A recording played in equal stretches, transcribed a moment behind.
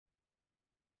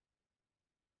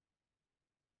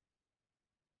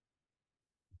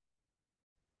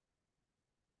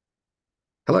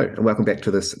Hello, and welcome back to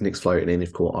this Nextflow and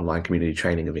NF online community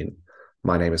training event.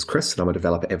 My name is Chris, and I'm a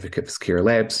developer advocate for Secure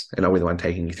Labs, and I'll be the one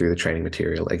taking you through the training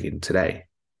material again today.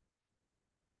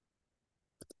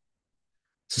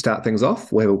 To start things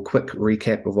off, we'll have a quick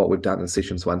recap of what we've done in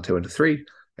sessions 1, 2, and 3,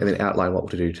 and then outline what we're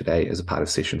to do today as a part of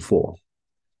session 4.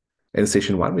 In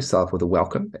session 1, we start with a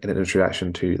welcome and an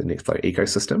introduction to the Nextflow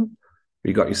ecosystem.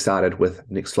 We got you started with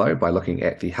Nextflow by looking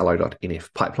at the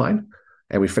hello.nf pipeline,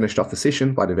 and we finished off the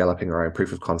session by developing our own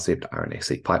proof of concept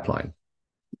RNA-seq pipeline.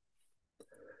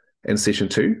 In session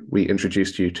 2, we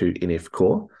introduced you to NF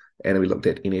Core, and we looked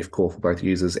at NF Core for both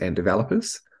users and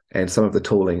developers, and some of the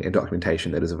tooling and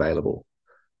documentation that is available.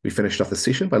 We finished off the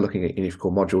session by looking at NF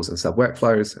Core modules and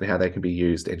sub-workflows and how they can be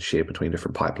used and shared between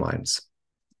different pipelines.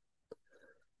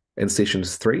 In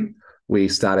sessions 3, we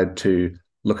started to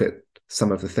look at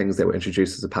some of the things that were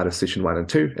introduced as a part of session 1 and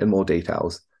 2 in more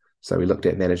details. So we looked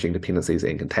at managing dependencies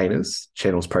and containers,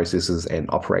 channels, processes, and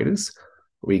operators.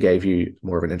 We gave you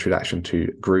more of an introduction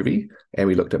to Groovy, and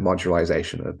we looked at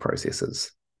modularization of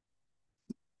processes.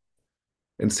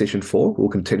 In session 4, we'll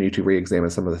continue to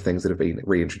re-examine some of the things that have been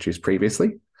reintroduced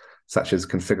previously, such as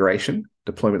configuration,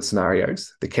 deployment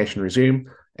scenarios, the cache and resume,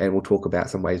 and we'll talk about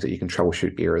some ways that you can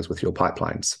troubleshoot errors with your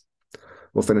pipelines.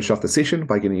 We'll finish off the session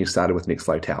by getting you started with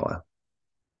Nextflow Tower.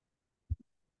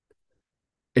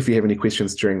 If you have any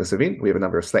questions during this event, we have a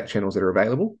number of Slack channels that are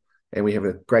available, and we have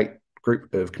a great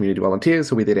group of community volunteers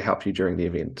who will be there to help you during the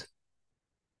event.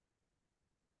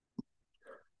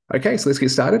 Okay, so let's get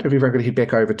started. If everyone could head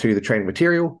back over to the training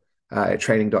material at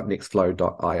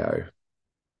training.nextflow.io.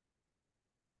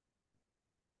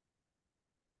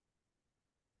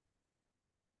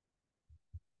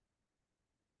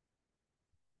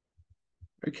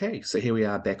 Okay, so here we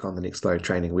are back on the Nextflow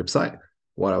training website.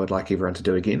 What I would like everyone to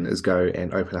do again is go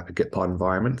and open up a Git pod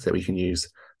environment that we can use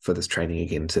for this training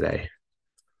again today.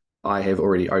 I have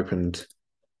already opened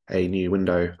a new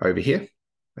window over here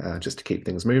just to keep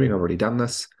things moving. I've already done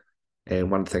this. And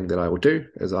one thing that I will do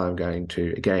is I'm going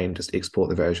to, again, just export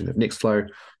the version of Nextflow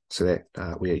so that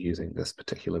we are using this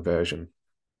particular version.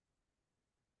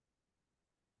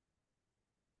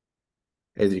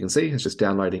 As you can see, it's just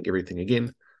downloading everything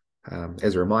again.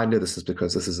 As a reminder, this is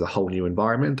because this is a whole new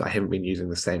environment. I haven't been using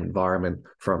the same environment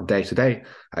from day to day.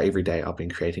 Every day I've been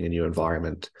creating a new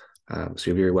environment. So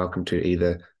you're very welcome to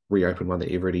either reopen one that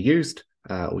you've already used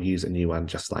or use a new one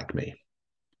just like me.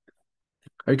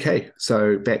 Okay,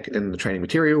 so back in the training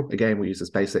material, again, we use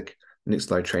this basic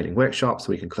Nextflow training workshop. So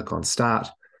we can click on Start,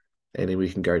 and then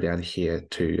we can go down here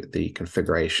to the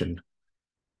configuration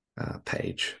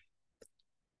page.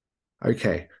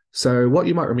 Okay, so what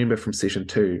you might remember from session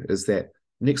 2 is that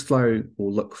Nextflow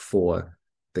will look for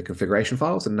the configuration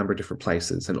files in a number of different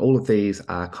places, and all of these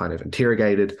are kind of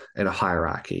interrogated in a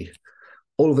hierarchy.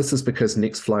 All of this is because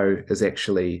Nextflow is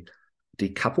actually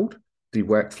decoupled the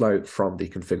workflow from the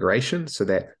configuration so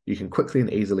that you can quickly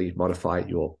and easily modify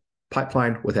your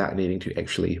pipeline without needing to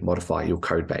actually modify your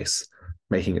code base,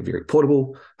 making it very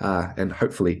portable and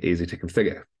hopefully easy to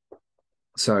configure.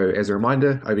 So as a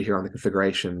reminder, over here on the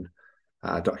configuration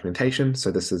documentation,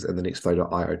 so this is in the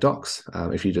nextflow.io docs.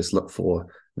 If you just look for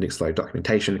Nextflow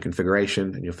documentation and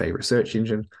configuration in your favorite search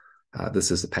engine, this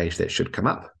is the page that should come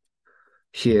up.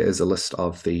 Here is a list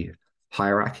of the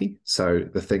hierarchy, so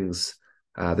the things,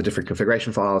 the different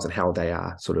configuration files and how they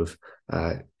are sort of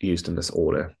used in this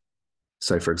order.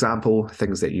 So for example,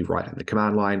 things that you write in the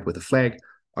command line with a flag,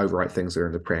 overwrite things that are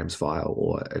in the params file,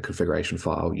 or a configuration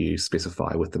file you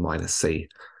specify with the -c.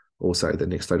 Also the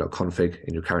nextflow.config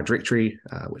in your current directory,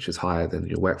 which is higher than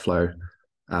your workflow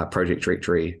project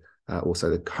directory, also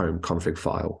the home config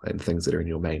file and things that are in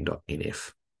your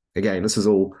main.nf. Again, this is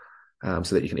all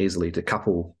so that you can easily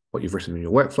decouple what you've written in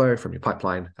your workflow from your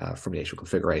pipeline from the actual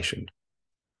configuration.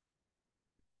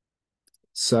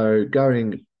 So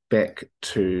going back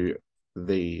to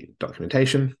the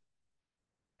documentation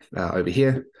over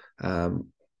here,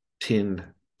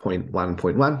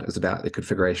 10.1.1 is about the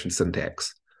configuration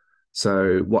syntax.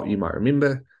 So what you might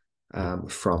remember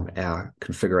from our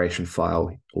configuration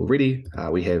file already,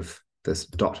 we have this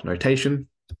dot notation.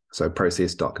 So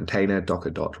process.container,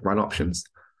 docker.run options.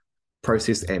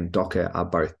 Process and Docker are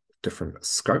both different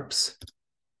scopes.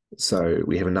 So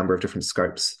we have a number of different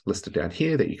scopes listed down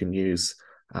here that you can use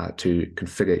to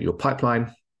configure your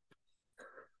pipeline.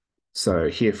 So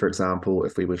here, for example,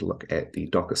 if we were to look at the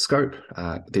Docker scope,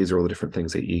 these are all the different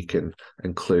things that you can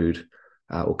include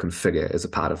or configure as a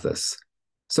part of this.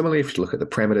 Similarly, if you look at the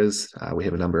parameters, we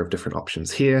have a number of different options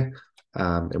here,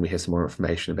 and we have some more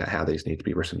information about how these need to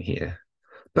be written here.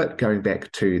 But going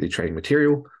back to the training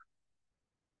material,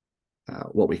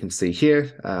 what we can see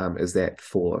here is that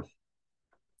for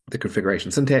the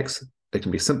configuration syntax. It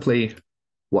can be simply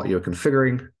what you're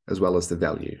configuring as well as the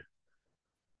value.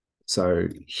 So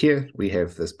here we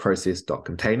have this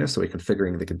process.container. So we're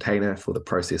configuring the container for the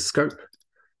process scope,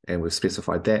 and we've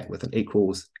specified that with an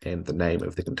equals and the name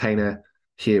of the container.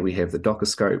 Here we have the Docker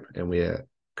scope, and we're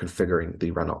configuring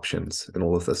the run options. And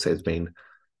all of this has been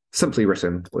simply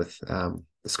written with the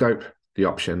scope, the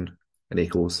option, an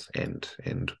equals,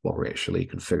 and what we're actually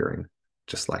configuring,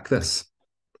 just like this.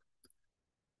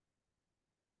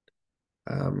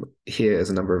 Here is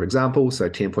a number of examples. So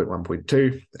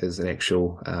 10.1.2 is an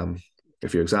actual, a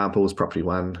few examples, property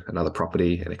one, another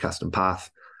property, and a custom path.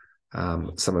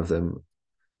 Some of them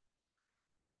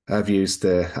I've used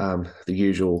the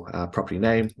usual property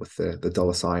name with the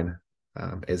dollar sign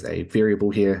as a variable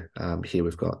here. Here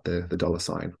we've got the dollar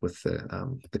sign with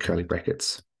the curly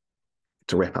brackets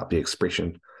to wrap up the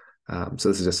expression. So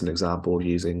this is just an example of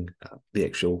using the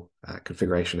actual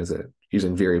configuration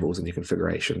using variables in your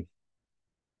configuration.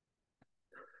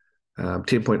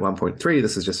 10.1.3,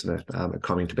 this is just a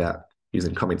comment about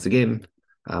using comments again.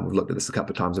 We've looked at this a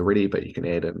couple of times already, but you can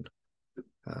add in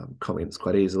comments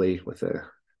quite easily with a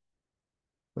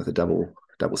double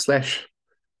slash.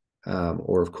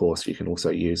 Or of course, you can also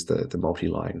use the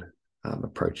multi-line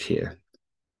approach here.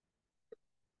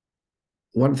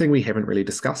 One thing we haven't really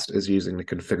discussed is using the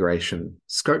configuration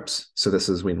scopes. So this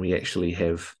is when we actually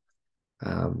have,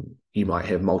 you might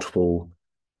have multiple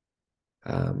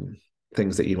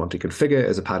things that you want to configure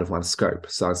as a part of one scope.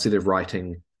 So instead of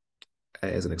writing,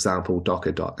 as an example,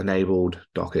 docker.enabled,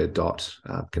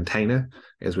 docker.container,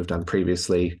 as we've done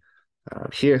previously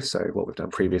here. So what we've done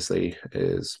previously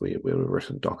is we've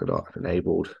written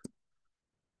docker.enabled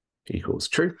equals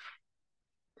true.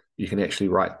 You can actually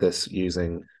write this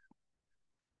using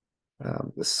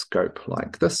the scope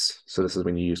like this. So this is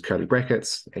when you use curly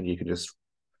brackets, and you can just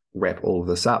wrap all of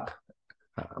this up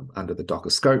under the Docker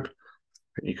scope.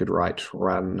 And you could write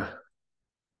run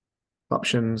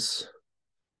options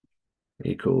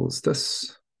equals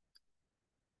this.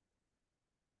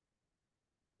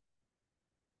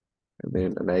 And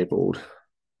then enabled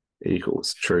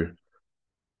equals true.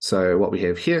 So what we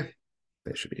have here,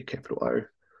 there should be a capital O.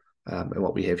 And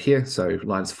what we have here, so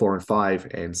lines 4 and 5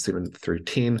 and 7 through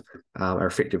 10 are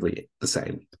effectively the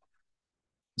same.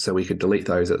 So we could delete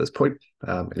those at this point,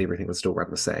 and everything would still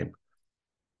run the same.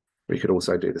 We could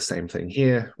also do the same thing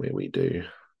here, where we do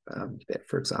that,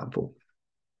 for example.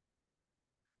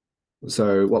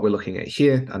 So what we're looking at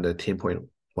here under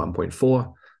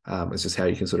 10.1.4 is just how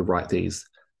you can sort of write these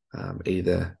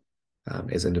either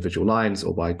as individual lines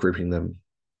or by grouping them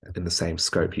in the same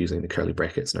scope using the curly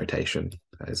brackets notation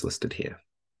as listed here.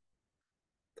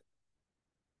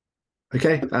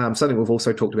 Okay, something we've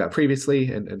also talked about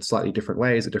previously in slightly different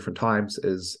ways at different times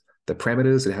is the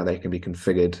parameters and how they can be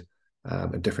configured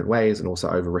in different ways and also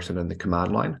overwritten in the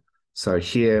command line. So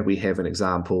here we have an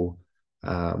example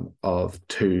of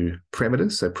two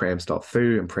parameters, so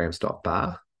params.foo and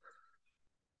params.bar.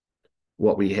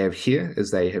 What we have here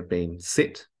is they have been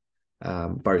set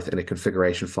both in a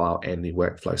configuration file and the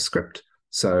workflow script.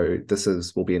 So this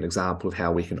will be an example of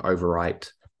how we can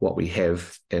overwrite what we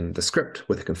have in the script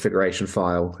with a configuration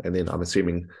file. And then I'm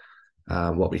assuming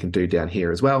what we can do down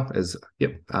here as well is,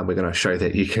 we're going to show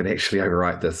that you can actually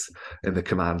overwrite this in the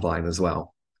command line as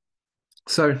well.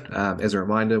 So as a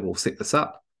reminder, we'll set this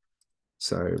up.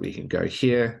 So we can go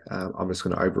here. I'm just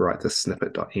going to overwrite this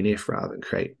snippet.nf rather than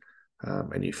create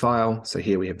a new file. So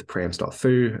here we have the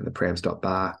params.foo and the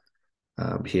params.bar.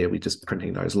 Here we're just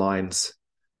printing those lines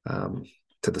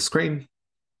to the screen.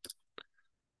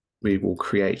 We will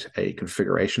create a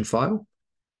configuration file.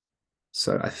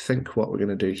 So I think what we're going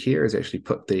to do here is actually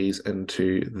put these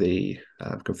into the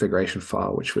configuration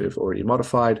file, which we've already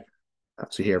modified.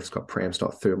 So here it's got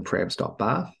params.foo and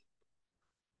params.bar.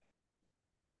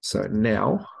 So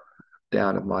now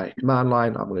down at my command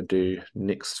line, I'm going to do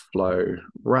nextflow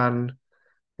run,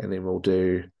 and then we'll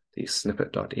do the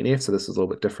snippet.nf. So this is a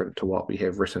little bit different to what we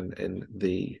have written in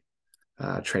the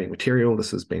training material.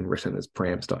 This has been written as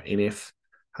params.nf.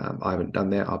 I haven't done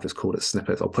that. I've just called it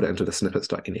snippets. I'll put it into the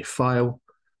snippets.nf file.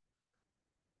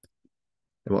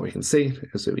 And what we can see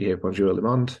is that we have bonjour le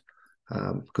monde,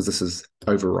 because this is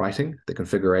overwriting. The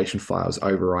configuration file is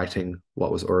overwriting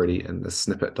what was already in the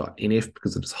snippet.nf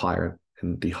because it is higher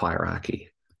in the hierarchy.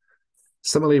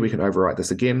 Similarly, we can overwrite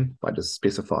this again by just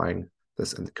specifying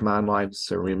this in the command line.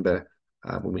 So remember,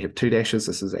 when we have two dashes,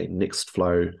 this is a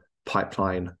Nextflow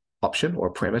pipeline option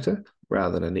or parameter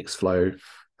rather than a Nextflow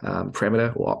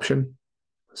parameter or option.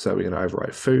 So we're going to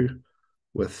overwrite foo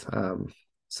with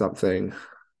something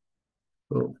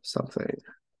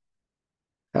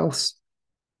else.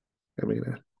 And we're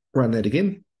going to run that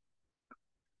again.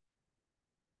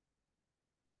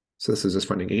 So this is just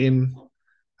running again.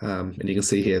 And you can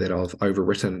see here that I've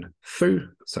overwritten foo.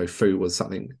 So foo was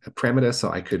something, a parameter, so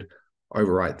I could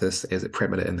overwrite this as a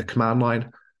parameter in the command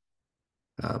line.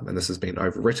 And this has been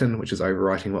overwritten, which is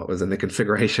overwriting what was in the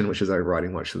configuration, which is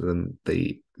overwriting what was in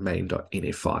the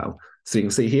main.nf file. So you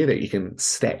can see here that you can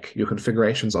stack your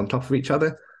configurations on top of each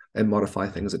other and modify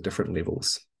things at different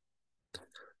levels.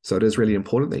 So it is really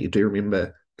important that you do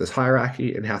remember this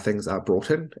hierarchy and how things are brought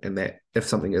in, and that if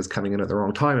something is coming in at the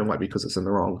wrong time, it might be because it's in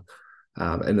the wrong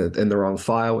in the wrong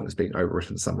file and it's being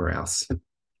overwritten somewhere else.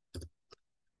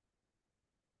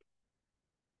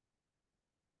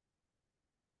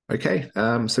 Okay,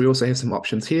 so we also have some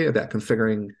options here about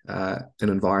configuring an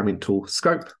environmental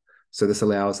scope. So this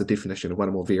allows the definition of one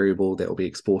or more variable that will be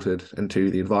exported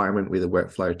into the environment where the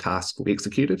workflow task will be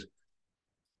executed.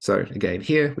 So again,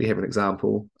 here we have an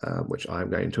example, which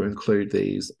I'm going to include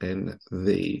these in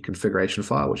the configuration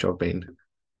file, which I've been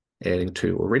adding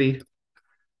to already.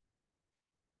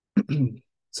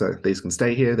 So these can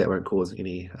stay here. That won't cause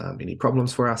any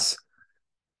problems for us.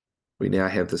 We now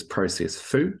have this process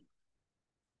foo.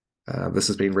 This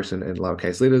has been written in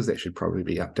lowercase letters. That should probably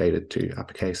be updated to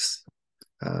uppercase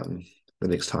the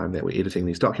next time that we're editing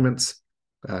these documents.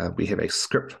 We have a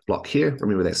script block here.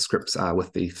 Remember that scripts are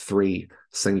with the 3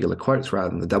 singular quotes rather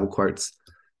than the double quotes.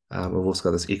 We've also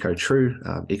got this echo true.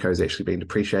 Echo has actually been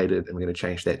depreciated, and we're going to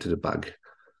change that to debug.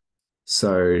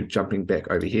 So jumping back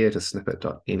over here to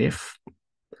snippet.nf,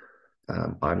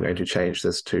 I'm going to change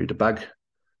this to debug.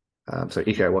 So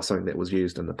echo was something that was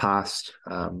used in the past.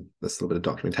 This little bit of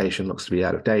documentation looks to be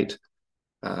out of date.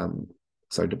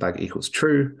 So debug equals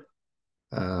true.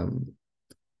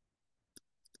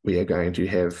 We are going to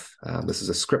have, this is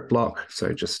a script block.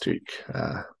 So just to,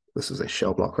 this is a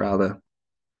shell block rather.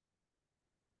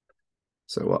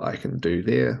 So what I can do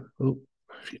there, a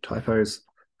few typos.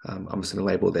 I'm just going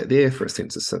to label that there for a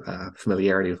sense of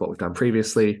familiarity with what we've done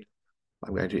previously.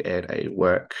 I'm going to add a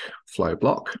workflow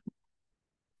block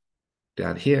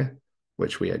down here,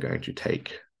 which we are going to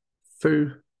take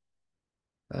foo.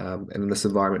 And in this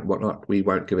environment, whatnot, we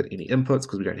won't give it any inputs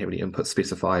because we don't have any inputs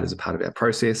specified as a part of our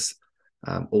process.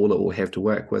 All it will have to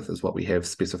work with is what we have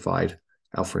specified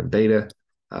alpha and beta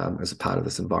as a part of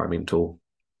this environmental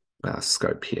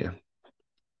scope here.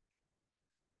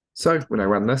 So when I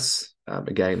run this,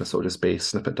 again, this will just be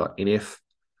snippet.nf.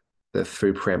 The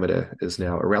foo parameter is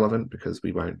now irrelevant because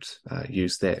we won't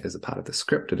use that as a part of the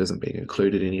script. It isn't being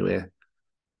included anywhere.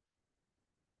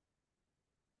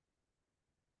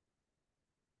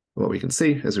 What we can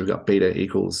see is we've got beta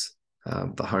equals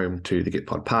the home to the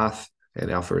getPod path, and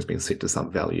alpha has been set to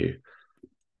some value.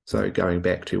 So going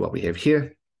back to what we have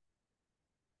here,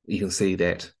 you can see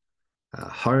that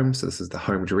home, so this is the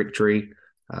home directory.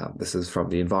 This is from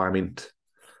the environment.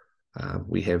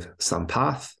 We have some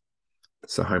path.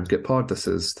 So home getPod, this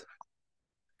is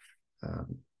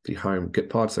the home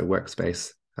getPod, so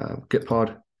workspace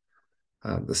getPod.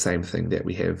 The same thing that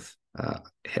we have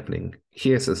happening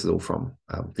here. So this is all from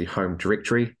the home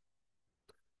directory.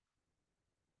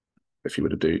 If you were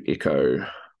to do echo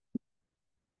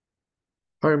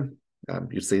home,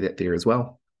 you'd see that there as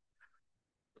well.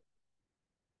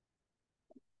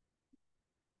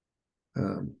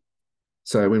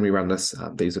 So when we run this,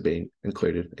 these are being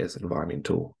included as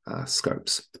environmental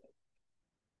scopes,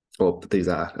 or these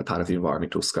are a part of the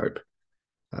environmental scope.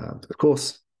 Of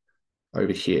course,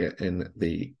 over here in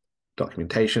the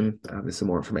documentation, there's some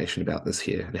more information about this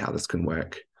here and how this can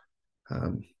work.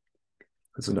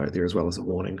 There's a note there as well as a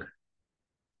warning.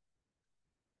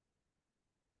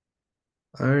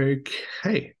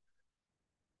 Okay.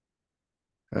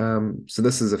 So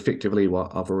this is effectively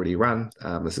what I've already run.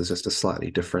 This is just a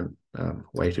slightly different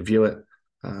way to view it,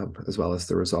 as well as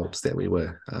the results that we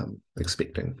were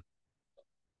expecting.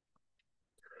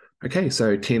 Okay,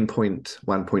 so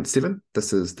 10.1.7,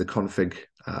 this is the config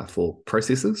for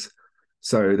processes.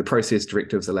 So the process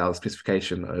directives allow the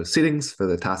specification of settings for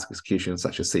the task execution,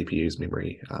 such as CPUs,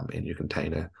 memory, and your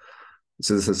container.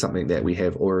 So this is something that we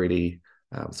have already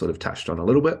sort of touched on a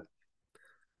little bit.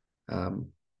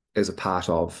 As a part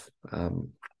of,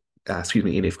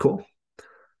 NF core.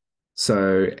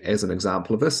 So as an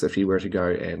example of this, if you were to go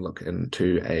and look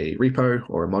into a repo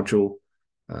or a module,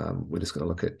 we're just going to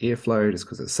look at Airflow just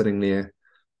because it's sitting there.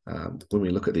 When we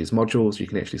look at these modules, you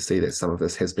can actually see that some of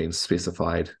this has been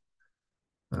specified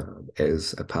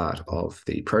as a part of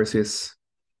the process.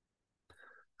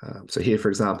 So here, for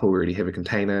example, we already have a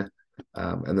container.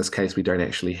 In this case, we don't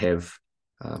actually have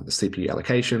the CPU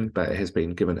allocation, but it has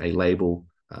been given a label,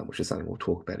 which is something we'll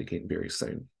talk about again very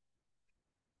soon.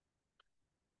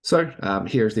 So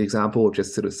here's the example of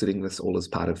just sort of setting this all as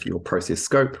part of your process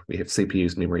scope. We have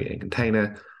CPUs, memory, and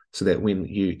container. so that when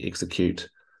you execute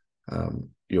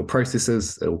your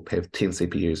processes, it'll have 10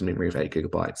 CPUs, memory of 8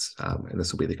 gigabytes, and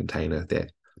this will be the container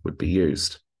that would be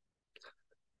used.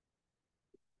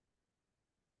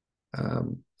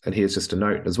 And here's just a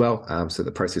note as well. So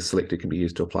the process selected can be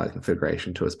used to apply the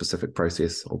configuration to a specific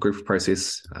process or group of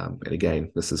process. And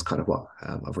again, this is kind of what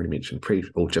I've already mentioned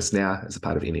just now as a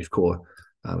part of NF Core,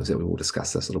 is that we will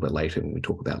discuss this a little bit later when we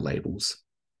talk about labels.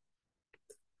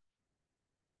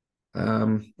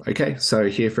 Okay, so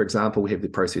here, for example, we have the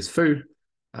process foo,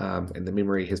 and the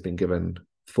memory has been given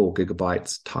 4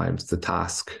 gigabytes times the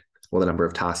task, or the number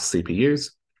of task CPUs.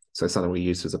 So something we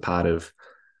used as a part of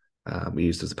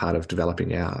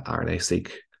developing our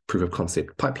RNA-seq proof of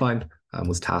concept pipeline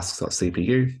was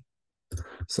tasks.cpu.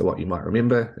 So what you might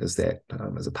remember is that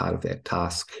as a part of that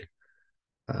task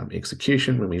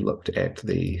execution, when we looked at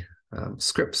the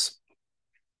scripts,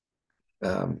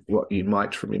 what you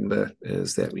might remember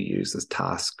is that we use this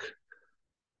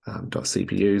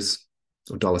task.cpus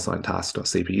or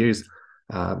 $task.cpus,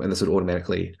 and this would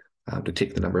automatically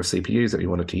detect the number of CPUs that we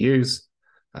wanted to use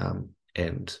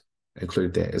and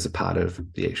include that as a part of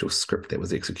the actual script that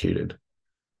was executed.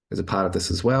 As a part of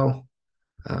this as well,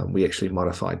 we actually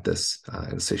modified this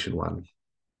in session 1.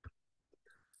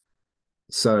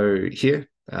 So here,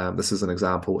 this is an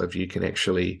example of you can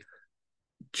actually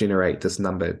generate this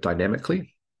number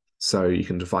dynamically. So you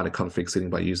can define a config setting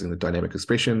by using the dynamic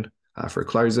expression for a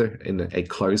closure in a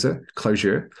closure.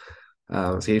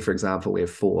 So here, for example, we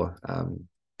have 4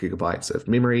 gigabytes of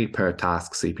memory per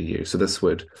task CPU. So this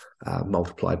would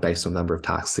multiply based on the number of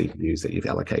task CPUs that you've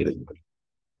allocated.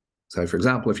 So for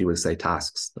example, if you were to say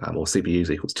tasks or CPUs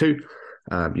equals 2,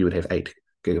 you would have 8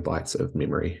 gigabytes of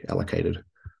memory allocated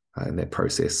in that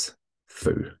process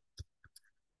foo.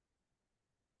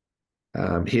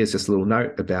 Here's just a little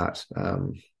note about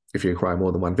if you require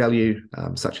more than one value,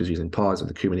 such as using pods or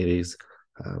the Kubernetes,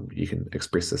 you can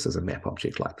express this as a map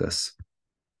object like this.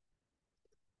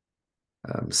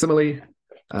 Similarly,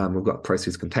 we've got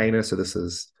process container. So this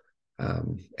is,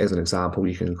 as an example,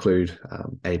 you can include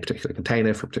a particular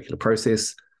container for a particular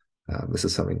process. This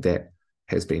is something that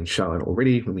has been shown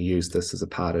already when we use this as a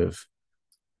part of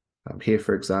here,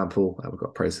 for example, we've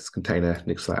got process container,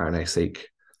 Nextflow RNA-seq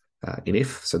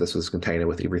NF. So this was a container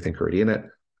with everything already in it.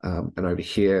 And over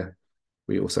here,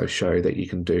 we also show that you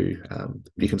can do,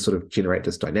 you can sort of generate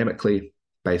this dynamically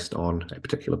based on a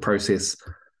particular process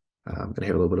and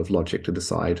have a little bit of logic to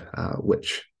decide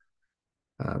which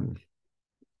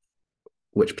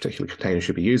particular container you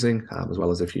should be using, as well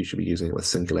as if you should be using it with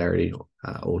Singularity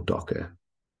or Docker.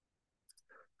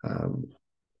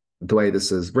 The way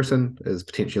this is written is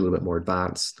potentially a little bit more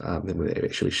advanced than we've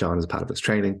actually shown as a part of this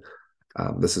training.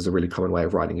 This is a really common way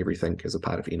of writing everything as a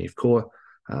part of NF Core,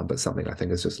 but something I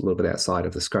think is just a little bit outside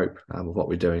of the scope of what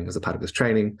we're doing as a part of this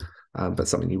training, but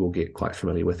something you will get quite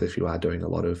familiar with if you are doing a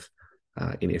lot of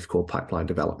NF Core pipeline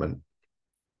development.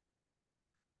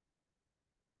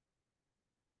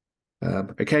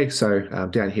 Okay, so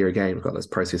down here again, we've got this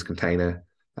process container.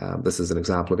 This is an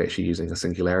example of actually using a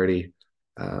Singularity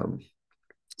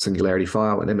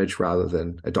file, an image, rather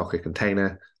than a Docker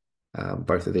container.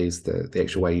 Both of these, the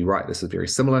actual way you write this is very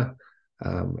similar.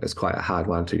 It's quite a hard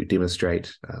one to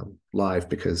demonstrate live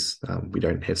because we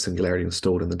don't have Singularity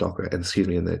installed in the Docker, in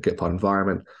the Gitpod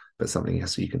environment, but something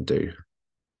else you can do.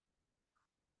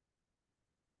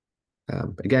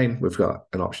 Again, we've got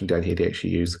an option down here to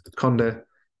actually use Conda.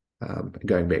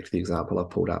 Going back to the example I've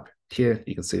pulled up here,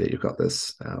 you can see that you've got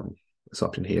this, this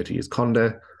option here to use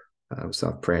Conda. So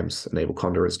if params enable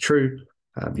Conda as true,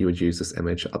 you would use this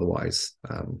image, otherwise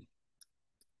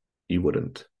you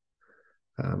wouldn't.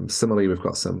 Similarly, we've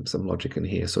got some logic in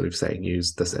here sort of saying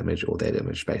use this image or that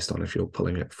image based on if you're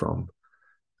pulling it from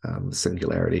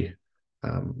Singularity,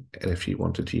 and if you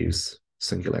wanted to use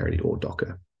Singularity or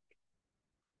Docker.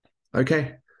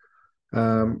 Okay,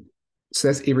 so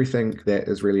that's everything that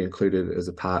is really included as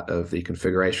a part of the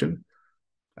configuration,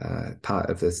 part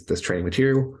of this training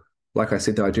material. Like I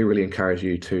said, though, I do really encourage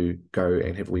you to go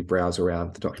and have a wee browse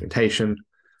around the documentation.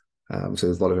 So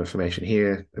there's a lot of information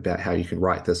here about how you can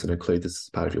write this and include this as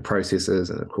part of your processes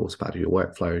and, of course, part of your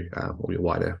workflow or your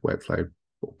wider workflow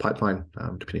or pipeline,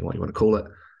 depending on what you want to call it.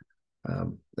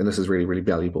 And this is really, really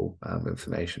valuable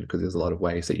information because there's a lot of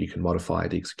ways that you can modify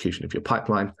the execution of your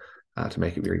pipeline to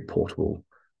make it very portable,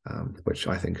 which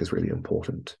I think is really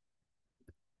important.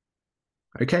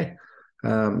 Okay,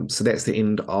 so that's the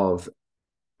end of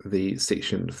the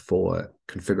section for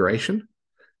configuration.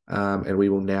 And we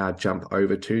will now jump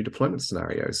over to deployment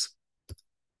scenarios.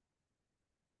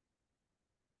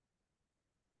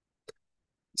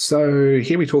 So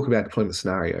here we talk about deployment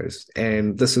scenarios,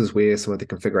 and this is where some of the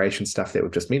configuration stuff that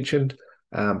we've just mentioned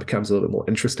becomes a little bit more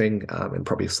interesting and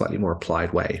probably a slightly more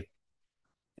applied way.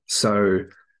 So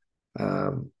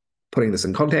putting this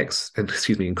in context, in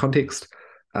real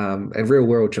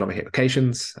world genomic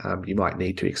applications, you might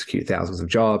need to execute thousands of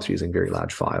jobs using very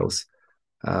large files.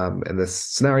 In this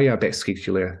scenario, batch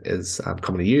scheduler is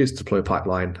commonly used to deploy a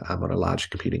pipeline on a large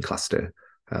computing cluster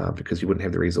because you wouldn't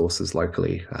have the resources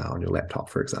locally on your laptop,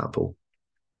 for example.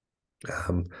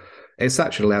 As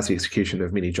such, it allows the execution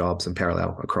of many jobs in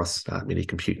parallel across many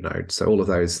compute nodes. So all of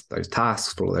those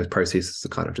tasks, all of those processes are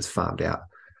kind of just farmed out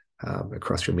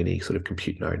across your many sort of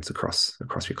compute nodes across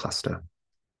your cluster.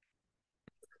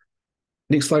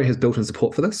 Nextflow has built-in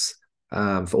support for this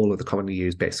for all of the commonly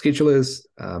used batch schedulers,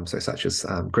 so such as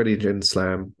Grid Engine,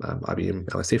 Slurm, IBM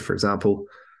LSF, for example,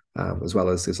 as well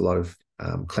as there's a lot of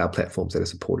cloud platforms that are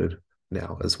supported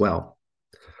now as well.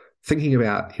 Thinking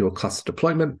about your cluster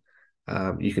deployment,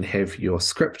 you can have your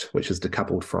script, which is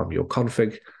decoupled from your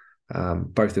config.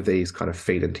 Both of these kind of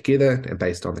feed in together, and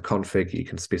based on the config, you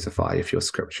can specify if your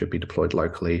script should be deployed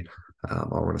locally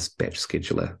or on a batch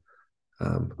scheduler.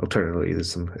 Alternatively,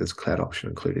 there's a cloud option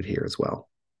included here as well.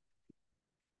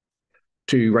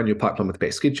 To run your pipeline with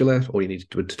batch scheduler, all you need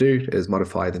to do is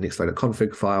modify the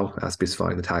Nextflow.config file,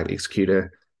 specifying the target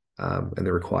executor and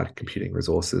the required computing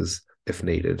resources if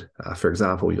needed. For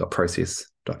example, you got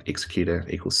process.executor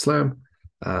equals Slurm,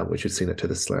 which would send it to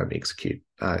the Slurm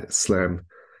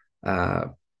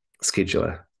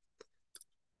scheduler.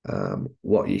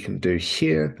 What you can do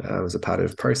here as a part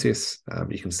of process,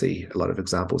 you can see a lot of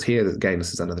examples here. Again,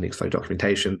 this is under the Nextflow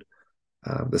documentation.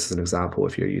 This is an example.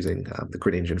 If you're using the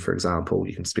Grid Engine, for example,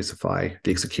 you can specify the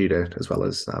executor as well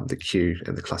as the queue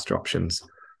and the cluster options.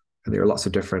 And there are lots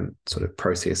of different sort of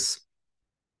process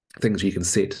things you can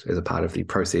set as a part of the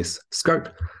process scope,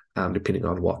 depending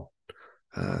on what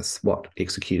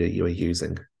executor you are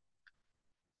using.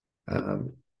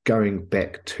 Going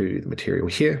back to the material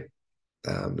here,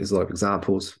 there's a lot of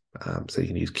examples. So you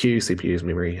can use queue, CPUs,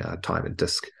 memory, time, and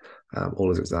disk.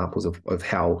 All as examples of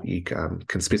how you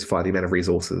can specify the amount of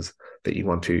resources that you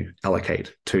want to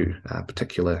allocate to a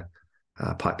particular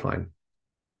pipeline.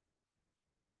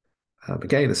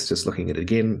 Again, this is just looking at it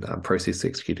again, process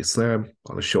executed Slurm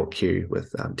on a short queue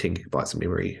with 10 gigabytes of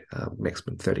memory,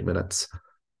 maximum 30 minutes,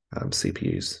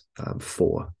 CPUs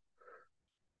 4.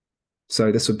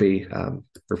 So this would be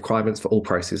requirements for all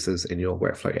processes in your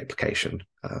workflow application,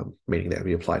 meaning that would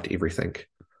be applied to everything.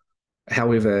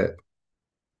 However,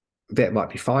 that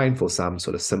might be fine for some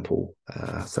sort of simple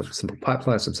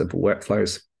pipelines, some simple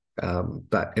workflows.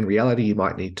 But in reality, you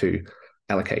might need to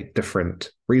allocate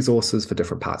different resources for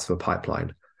different parts of a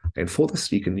pipeline. And for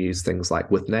this, you can use things like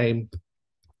with name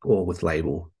or with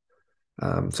label.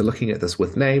 So looking at this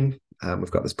with name,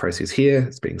 we've got this process here.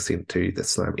 It's being sent to the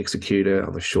Slurm executor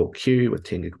on the short queue with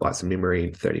 10 gigabytes of memory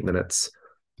in 30 minutes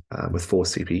with 4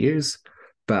 CPUs.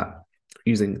 But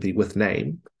using the with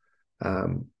name,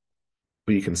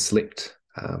 you can select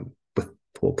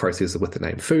for processors with the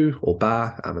name foo or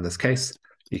bar. In this case,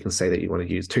 you can say that you want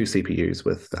to use 2 CPUs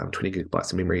with 20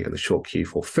 gigabytes of memory in the short queue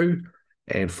for foo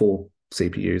and 4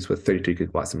 CPUs with 32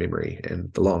 gigabytes of memory in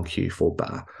the long queue for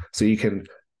bar. So you can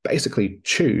basically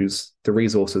choose the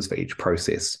resources for each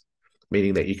process,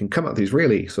 meaning that you can come up with these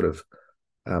really sort of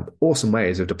awesome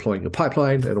ways of deploying your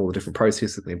pipeline and all the different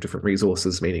processes and they have different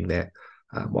resources, meaning that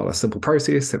while a simple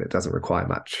process and it doesn't require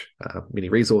many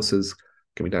resources,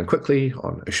 can be done quickly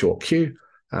on a short queue.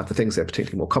 For things that are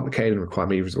particularly more complicated and require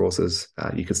many resources,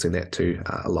 you can send that to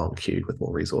a long queue with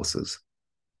more resources.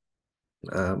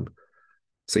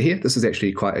 So here, this is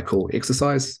actually quite a cool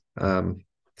exercise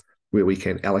where we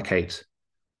can allocate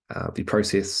the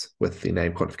process with the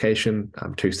name quantification,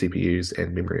 2 CPUs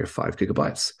and memory of 5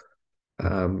 gigabytes.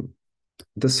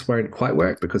 This won't quite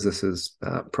work because this is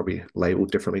probably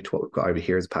labeled differently to what we've got over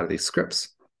here as part of these scripts.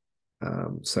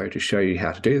 So to show you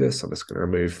how to do this, I'm just going to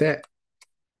remove that.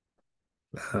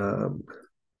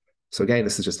 So again,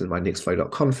 this is just in my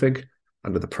nextflow.config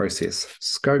under the process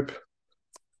scope.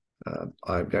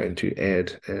 I'm going to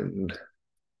add in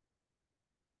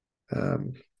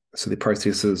so the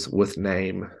processes with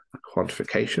name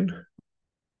quantification.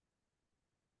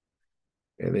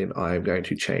 And then I'm going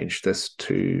to change this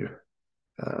to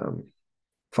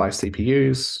 5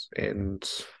 CPUs and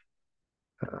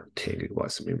 10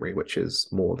 gigabytes of memory, which is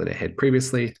more than it had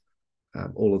previously.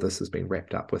 All of this has been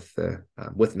wrapped up with the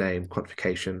with name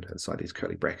quantification inside these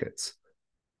curly brackets,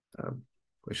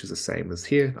 which is the same as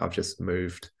here. I've just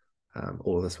moved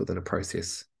all of this within a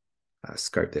process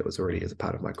scope that was already as a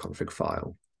part of my config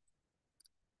file.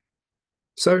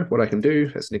 So what I can do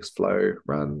is Nextflow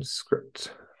run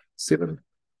script 7.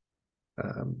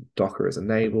 Docker is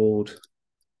enabled.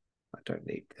 I don't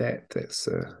need that.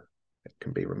 That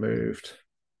can be removed.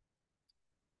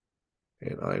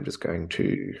 And I'm just going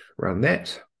to run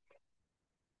that.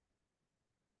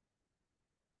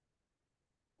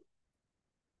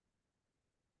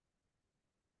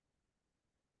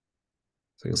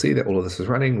 So you can see that all of this is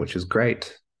running, which is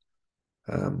great.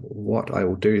 What I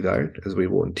will do, though, is we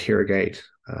will interrogate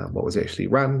what was actually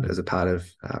run as a part of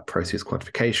process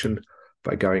quantification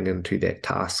by going into that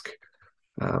task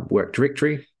work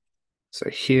directory. So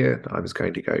here, I'm just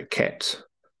going to go cat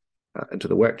into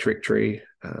the work directory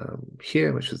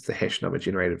here, which is the hash number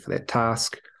generated for that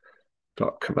task,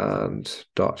 .command.sh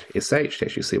to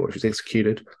actually see what was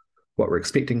executed. What we're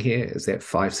expecting here is that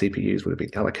 5 CPUs would have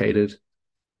been allocated.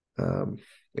 And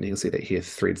you can see that here,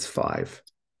 threads 5.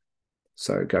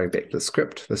 So going back to the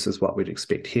script, this is what we'd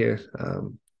expect here.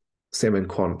 Salmon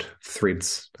quant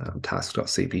threads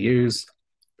task.cpus,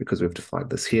 because we've defined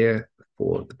this here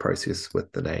for the process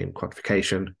with the name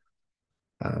quantification.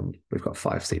 We've got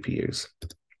 5 CPUs.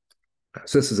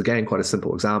 So this is, again, quite a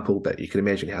simple example, but you can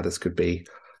imagine how this could be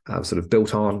sort of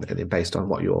built on, and then based on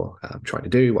what you're trying to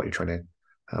do, what you're trying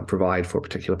to provide for a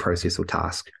particular process or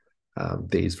task,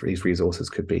 these resources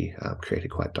could be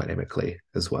created quite dynamically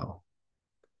as well.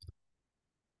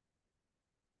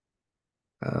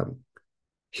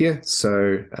 Here,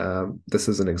 so this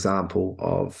is an example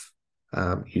of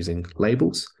using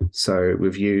labels. So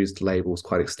we've used labels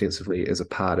quite extensively as a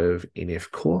part of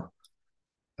NF Core.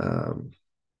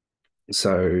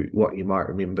 So what you might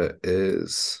remember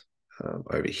is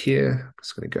over here, I'm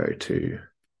just going to go to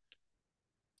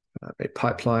a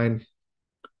pipeline.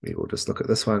 We will just look at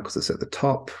this one because it's at the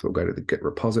top. We'll go to the Git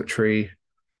repository.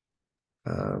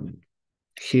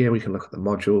 Here we can look at the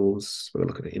modules. We'll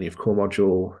look at the NF Core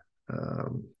module,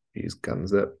 use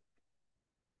gunzip.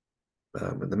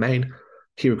 In the main,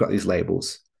 here we've got these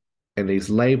labels. And these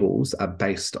labels are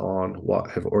based on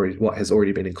what has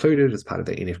already been included as part of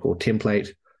the NF Core template.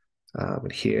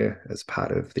 And here, as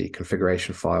part of the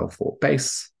configuration file for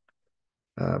base,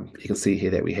 you can see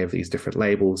here that we have these different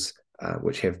labels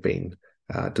which have been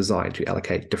designed to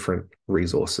allocate different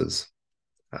resources.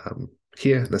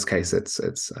 Here, in this case, it's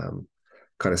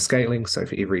kind of scaling. So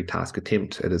for every task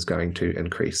attempt, it is going to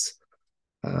increase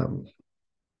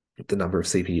the number of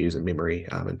CPUs and memory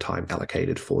and time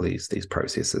allocated for these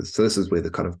processes. So this is where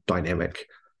the kind of dynamic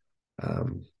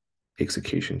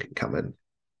execution can come in.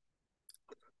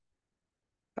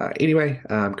 Anyway,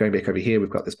 going back over here, we've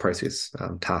got this process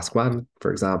task 1,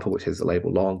 for example, which has the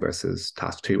label long versus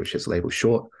task 2, which has the label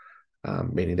short,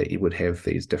 meaning that you would have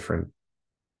these different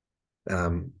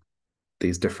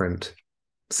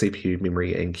CPU,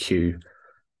 memory, and queue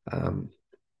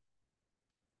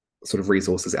sort of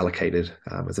resources allocated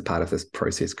as a part of this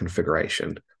process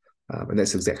configuration. And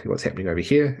that's exactly what's happening over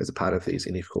here as a part of these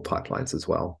NF Core pipelines as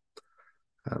well.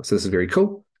 So this is very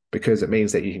cool, because it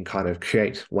means that you can kind of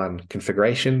create one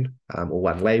configuration or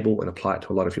one label and apply it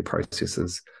to a lot of your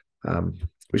processes,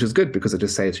 which is good because it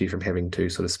just saves you from having to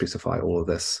sort of specify all of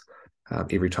this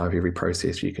every time for every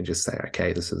process. You can just say,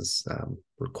 okay, this is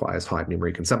requires high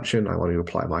memory consumption. I want to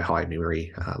apply my high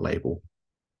memory label.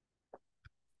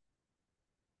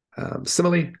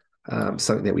 Similarly,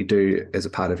 something that we do as a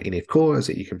part of NF Core is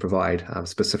that you can provide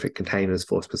specific containers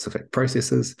for specific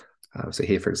processes. So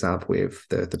here, for example, we have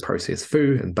the process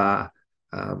foo and bar.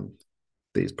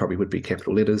 These probably would be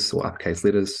capital letters or uppercase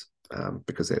letters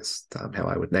because that's how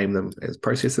I would name them as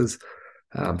processes.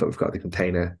 But we've got the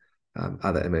container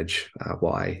other image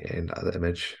Y and other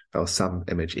image, or some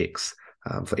image X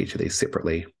for each of these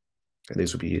separately. And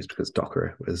these will be used because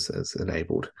Docker is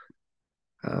enabled.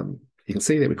 You can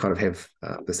see that we kind of have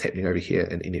this happening over here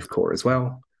in NF Core as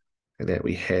well. And that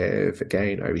we have,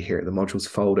 again, over here in the modules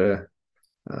folder,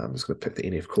 I'm just going to pick the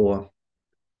NF Core,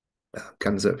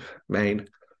 gunzip main.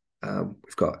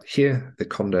 We've got here the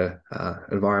Conda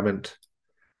environment,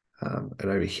 and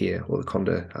over here, or the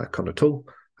Conda tool.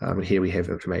 And here we have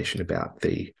information about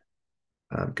the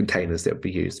containers that would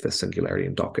be used for Singularity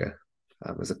and Docker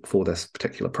for this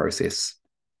particular process.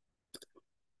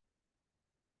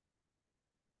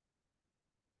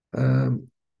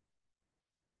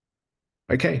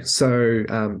 Okay, so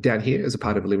down here as a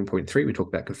part of 11.3, we talk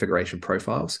about configuration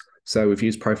profiles. So we've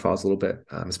used profiles a little bit,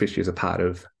 especially as a part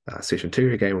of session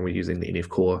 2, again, when we're using the NF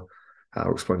Core,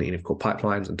 or exploring the NF Core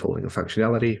pipelines and tooling and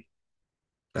functionality.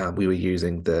 We were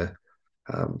using the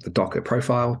Docker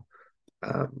profile.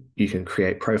 You can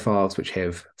create profiles which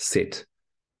have set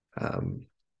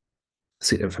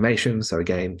information. So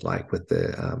again, like with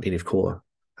the NF Core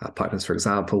pipelines, for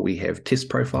example, we have test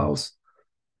profiles.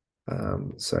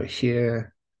 So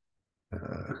here,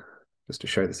 just to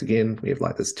show this again, we have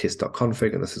like this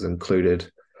test.config, and this is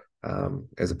included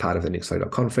as a part of the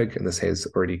nextflow.config, and this has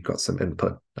already got some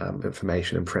input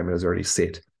information and parameters already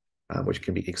set, which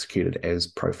can be executed as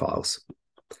profiles.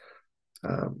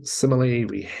 Similarly,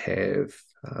 we have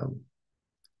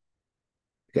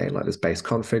again like this base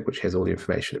config, which has all the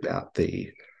information about the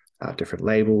different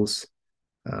labels.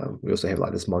 We also have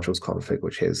like this modules config,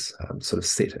 which has sort of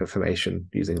set information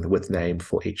using the with name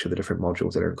for each of the different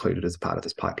modules that are included as part of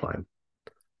this pipeline.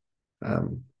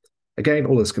 Again,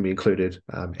 all this can be included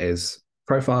as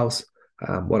profiles.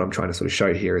 What I'm trying to sort of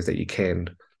show here is that you can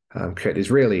create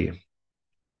these really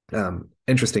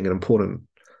interesting and important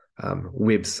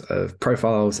webs of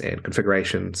profiles and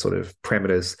configuration sort of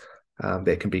parameters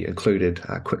that can be included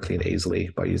quickly and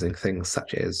easily by using things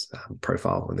such as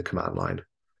profile in the command line.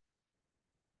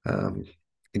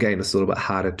 Again, it's a little bit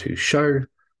harder to show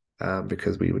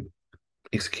because we would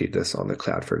execute this on the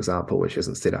cloud, for example, which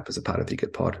isn't set up as a part of the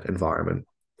Gitpod environment.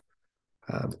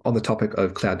 On the topic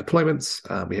of cloud deployments,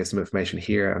 we have some information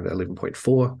here under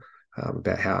 11.4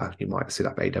 about how you might set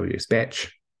up AWS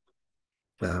Batch.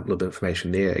 A little bit of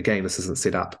information there. Again, this isn't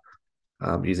set up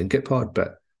using Gitpod,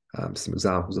 but some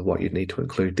examples of what you'd need to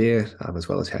include there, as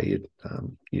well as how you'd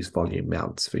use volume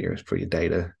mounts for your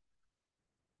data.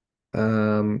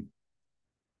 Again,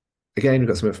 we've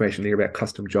got some information there about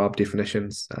custom job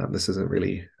definitions. This isn't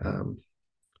really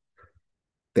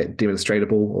that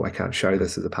demonstratable, or I can't show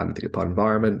this as a part of the Gitpod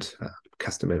environment.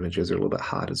 Custom images are a little bit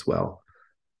hard as well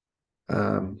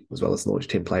as launch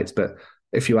templates. But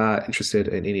if you are interested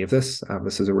in any of this,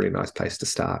 this is a really nice place to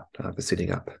start for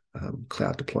setting up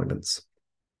cloud deployments.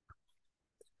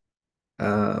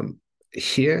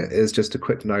 Here is just a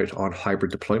quick note on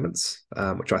hybrid deployments,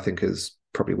 which I think is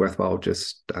probably worthwhile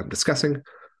just discussing.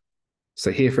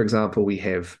 So here, for example, we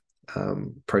have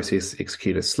process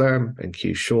executor slurm and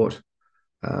queue short,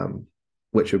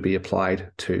 which would be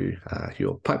applied to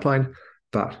your pipeline.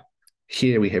 But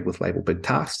here we have with label bid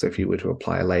tasks. So if you were to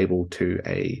apply a label to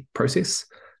a process,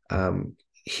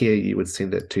 here you would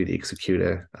send it to the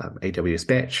executor AWS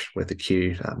batch with the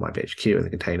queue, my batch queue, and the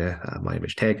container, my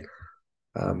image tag.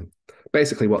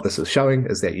 Basically, what this is showing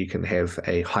is that you can have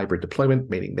a hybrid deployment,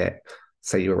 meaning that,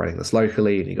 say you were running this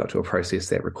locally and you got to a process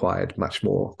that required much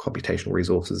more computational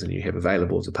resources than you have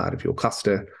available as a part of your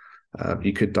cluster.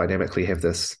 You could dynamically have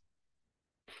this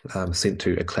sent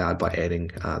to a cloud by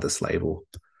adding this label,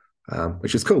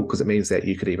 which is cool because it means that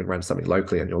you could even run something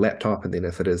locally on your laptop, and then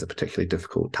if it is a particularly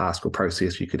difficult task or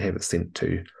process, you could have it sent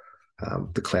to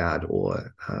the cloud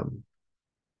or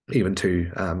even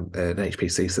to an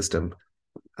HPC system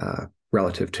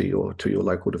relative to your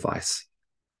local device,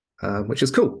 which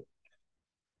is cool.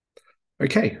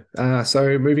 Okay,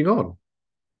 so moving on.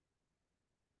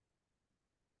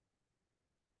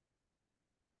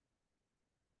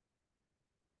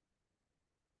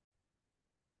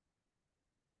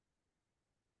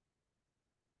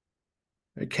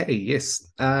 Okay,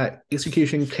 yes.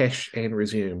 Execution, cache, and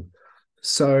resume.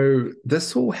 So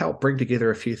this will help bring together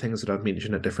a few things that I've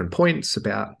mentioned at different points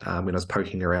about when I was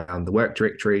poking around the work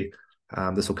directory.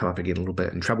 This will come up again a little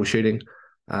bit in troubleshooting.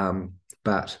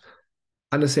 But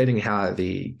understanding how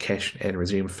the cache and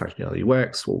resume functionality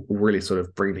works will really sort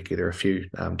of bring together a few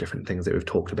different things that we've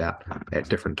talked about at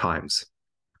different times.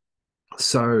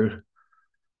 So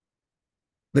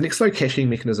the Nextflow caching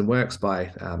mechanism works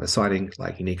by assigning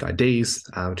like unique IDs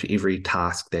to every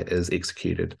task that is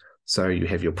executed. So you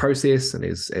have your process, and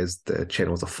as the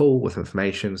channels are full with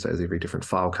information, so as every different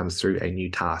file comes through, a new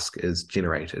task is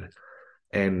generated.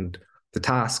 And the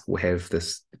task will have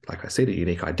this, like I said, a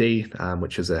unique ID,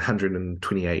 which is a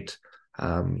 128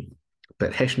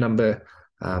 bit hash number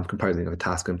composing of the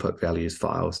task input values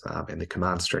files and the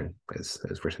command string is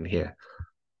written here.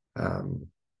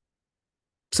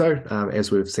 So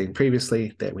as we've seen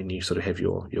previously, that when you sort of have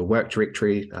your work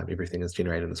directory, everything is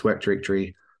generated in this work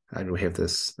directory, and we have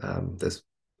this this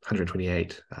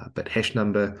 128 bit hash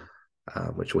number,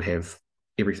 which will have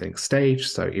everything staged.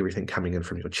 So everything coming in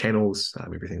from your channels,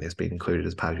 everything that's been included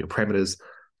as part of your parameters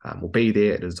will be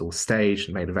there. It is all staged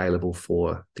and made available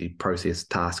for the process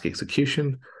task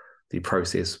execution. The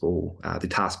process will, the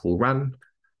task will run.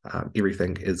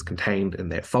 Everything is contained in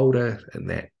that folder, in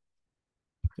that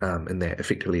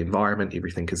effectively environment.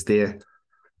 Everything is there,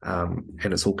 and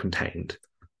it's all contained.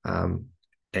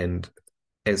 And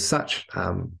as such,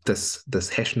 this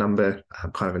hash number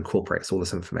kind of incorporates all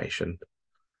this information.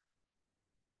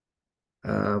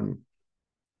 There's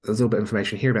a little bit of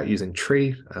information here about using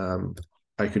tree.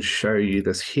 I could show you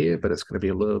this here, but it's going to be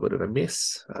a little bit of a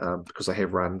mess because I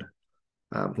have run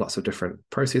lots of different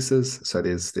processes. So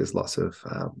there's lots of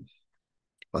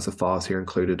files here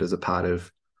included as a part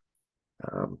of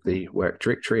the work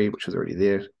directory, which is already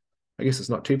there. I guess it's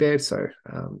not too bad, so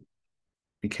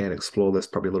we can explore this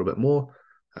probably a little bit more.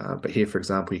 But here, for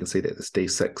example, you can see that this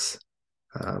D6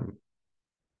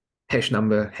 hash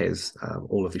number has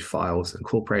all of the files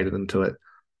incorporated into it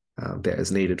that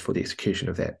is needed for the execution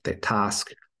of that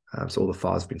task. So all the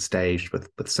files have been staged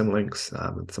with symlinks,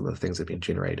 and some of the things have been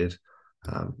generated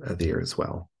are there as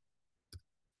well,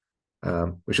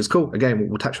 which is cool. Again,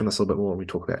 we'll touch on this a little bit more when we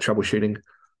talk about troubleshooting,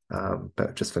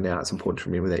 but just for now, it's important to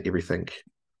remember that everything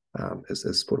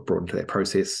is sort of brought into that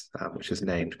process, which is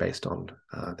named based on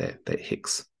that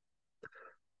hex,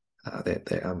 that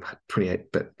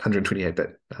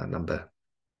 128-bit number.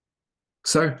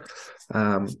 So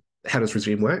how does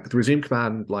resume work? The resume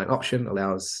command line option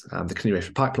allows the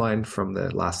continuation pipeline from the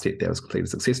last step that was completed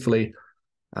successfully.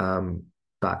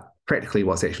 But practically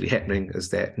what's actually happening is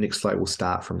that Nextflow will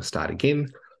start from the start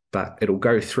again, but it'll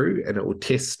go through and it will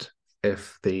test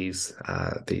if these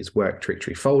work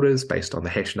directory folders based on the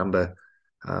hash number,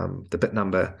 the bit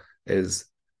number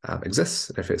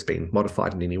exists. If it's been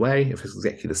modified in any way, if it's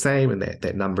exactly the same and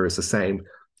that number is the same,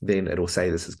 then it'll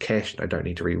say this is cached. I don't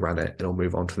need to rerun it. It'll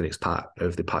move on to the next part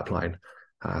of the pipeline.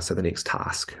 So the next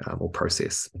task or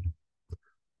process.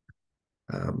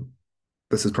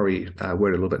 This is probably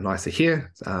worded a little bit nicer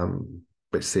here,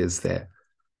 which says that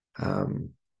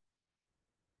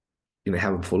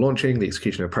how before launching the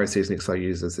execution of a process, Nextflow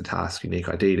uses the task unique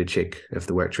ID to check if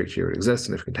the work directory exists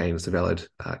and if it contains the valid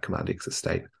command exit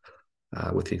state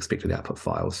with the expected output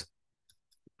files.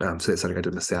 So that's something I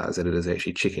did miss out, is that it is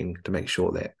actually checking to make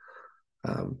sure that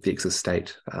the exit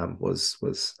state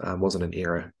wasn't an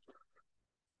error.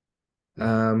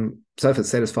 So if it's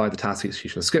satisfied the task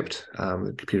execution script,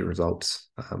 the computer results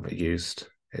are used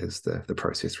as the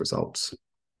process results.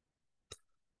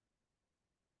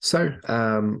 So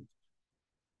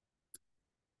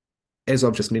as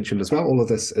I've just mentioned as well, all of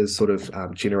this is sort of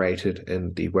generated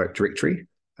in the work directory.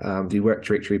 The work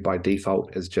directory by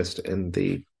default is just in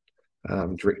the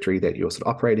directory that you're sort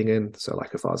of operating in. So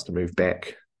like if I was to move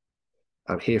back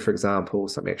here, for example,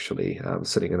 so I'm actually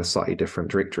sitting in a slightly different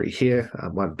directory here,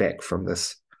 one back from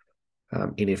this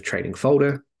NF training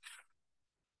folder.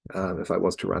 If I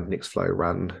was to run Nextflow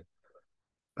run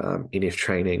NF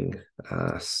training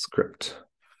script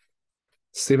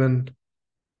 7,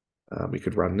 we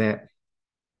could run that,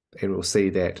 and we'll see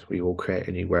that we will create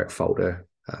a new work folder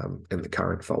in the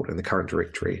current folder, in the current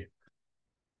directory.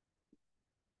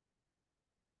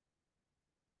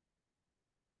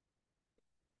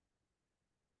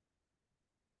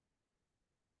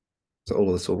 So all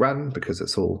of this will run because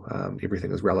it's all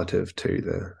everything is relative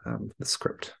to the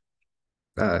script,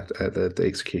 the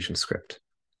execution script,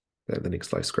 the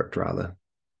Nextflow script rather.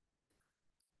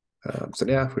 So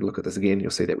now if we look at this again,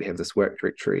 you'll see that we have this work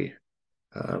directory,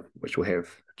 which will have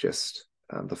just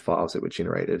the files that were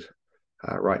generated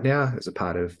right now as a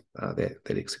part of that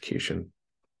execution.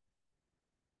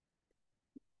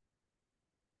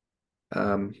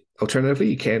 Alternatively,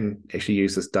 you can actually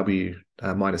use this W,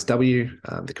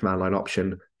 the command line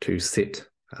option, to set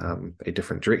a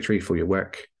different directory for your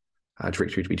work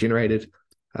directory to be generated.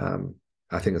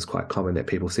 I think it's quite common that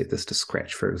people set this to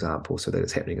scratch, for example, so that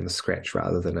it's happening in the scratch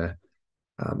rather than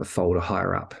a folder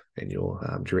higher up in your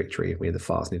directory where the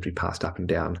files need to be passed up and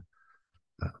down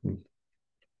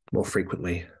more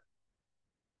frequently.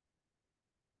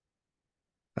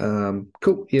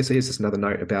 Cool. Yeah, so here's just another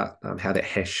note about how that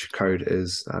hash code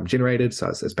is generated. So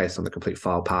it's based on the complete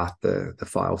file path, the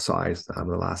file size, the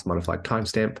last modified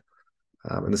timestamp.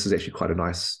 And this is actually quite a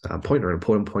nice point, or an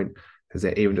important point, is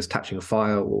that even just touching a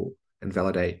file will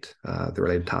invalidate the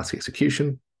related task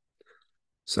execution.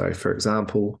 So for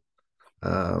example,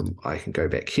 I can go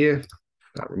back here,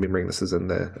 remembering this is in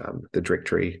the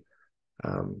directory.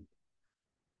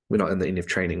 We're not in the NF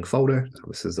training folder.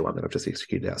 This is the one that I've just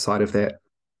executed outside of that.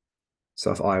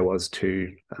 So if I was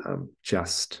to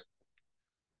just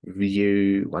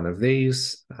view one of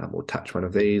these or touch one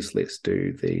of these, let's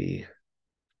do the,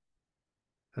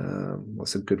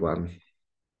 what's a good one?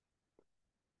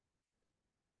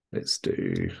 Let's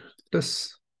do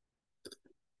this.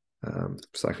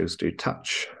 So I could just do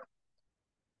touch.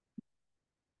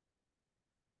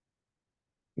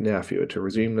 Now if you were to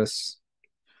resume this,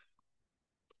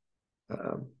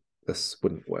 this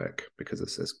wouldn't work because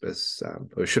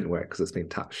or it shouldn't work because it's been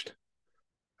touched,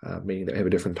 meaning that we have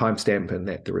a different timestamp and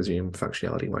that the resume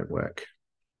functionality won't work.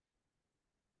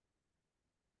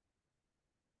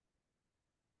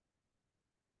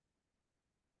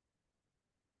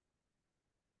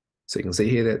 So you can see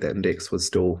here that the index was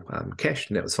still cached,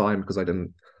 and that was fine because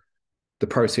the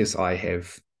process I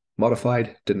have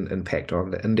modified didn't impact on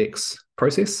the index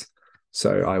process.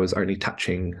 So I was only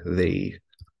touching the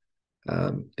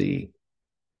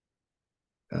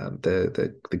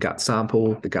gut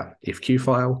sample, the gut FQ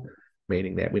file,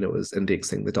 meaning that when it was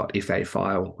indexing the .fa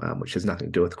file, which has nothing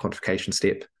to do with the quantification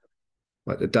step,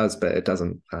 well, it does, but it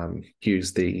doesn't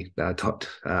use the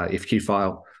 .fq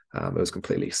file. It was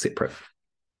completely separate.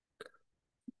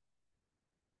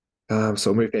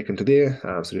 So I'll move back into there.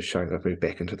 So just showing that I've moved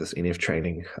back into this NF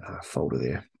training folder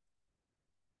there.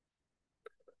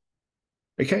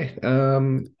 Okay,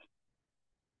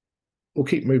 we'll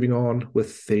keep moving on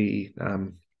with the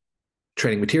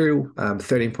training material.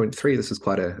 13.3, this is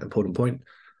quite an important point.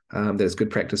 That it's good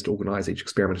practice to organize each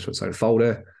experiment into its own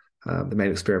folder. The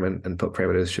main experiment input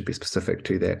parameters should be specific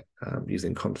to that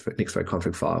using Nextflow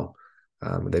config file.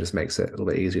 That just makes it a little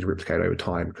bit easier to replicate over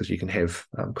time because you can have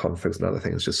configs and other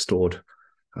things just stored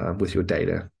with your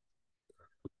data.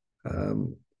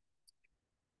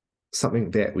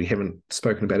 Something that we haven't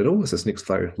spoken about at all is this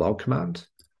Nextflow log command,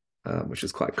 which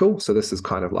is quite cool. So this is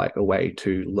kind of like a way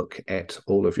to look at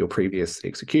all of your previous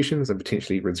executions and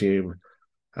potentially resume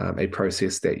a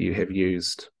process that you have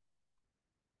used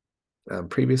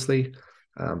previously.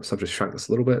 So I've just shrunk this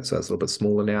a little bit, so it's a little bit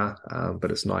smaller now,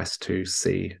 but it's nice to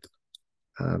see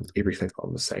everything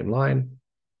on the same line.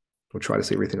 We'll try to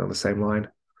see everything on the same line.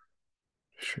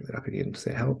 Shrink that up again, does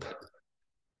that help?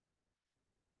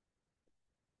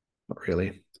 Not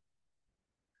really.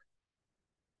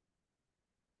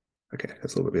 Okay,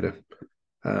 that's a little bit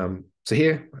better. So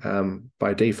here,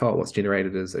 by default, what's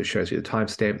generated is it shows you the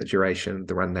timestamp, the duration,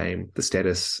 the run name, the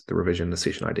status, the revision, the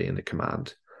session ID, and the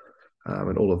command.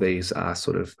 And all of these are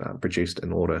sort of produced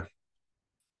in order.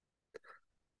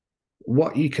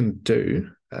 What you can do,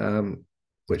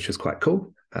 which is quite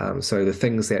cool, so the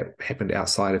things that happened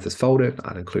outside of this folder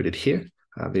aren't included here.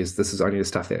 This is only the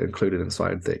stuff that included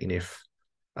inside the NF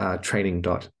training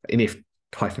folder,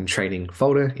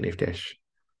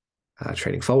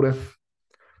 NF-training folder.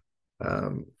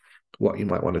 What you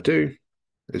might want to do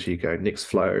is you go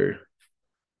Nextflow,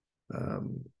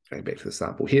 going back to the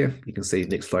sample here, you can see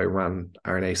Nextflow run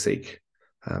RNA-seq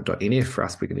 .nf. For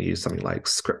us, we're going to use something like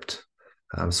script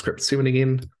 7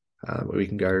 again, where we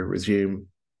can go resume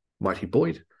Mighty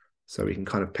Boyd. So we can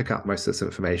kind of pick up most of this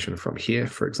information from here,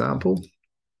 for example.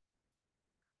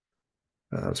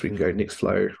 So we can go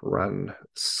Nextflow run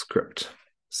script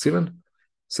 7.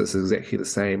 So it's exactly the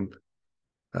same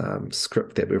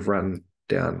script that we've run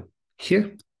down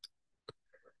here.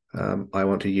 I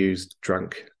want to use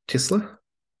drunk Tesla,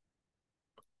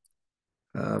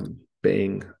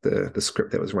 being the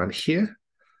script that was run here.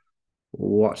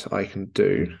 What I can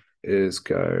do is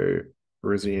go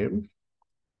resume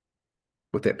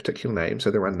with that particular name, so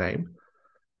the run name.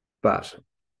 But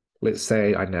let's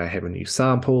say I now have a new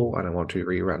sample and I want to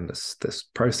rerun this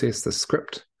process, this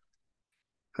script.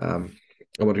 I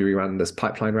want to rerun this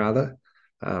pipeline rather.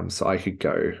 So I could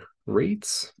go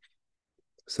reads.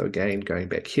 So again, going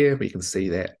back here, we can see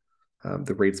that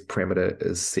the reads parameter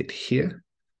is set here.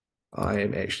 I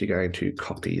am actually going to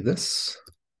copy this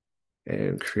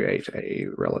and create a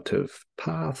relative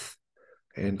path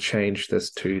and change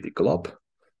this to the glob.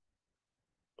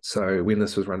 So when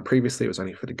this was run previously, it was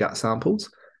only for the gut samples.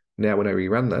 Now when I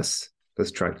rerun this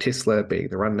drunk Tesla being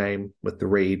the run name with the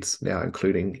reads now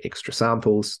including extra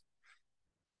samples,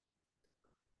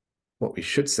 what we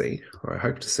should see, or I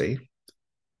hope to see,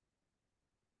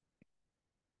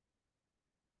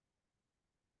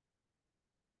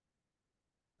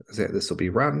 is that this will be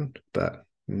run, but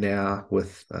now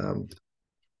with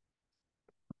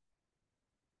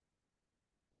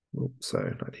so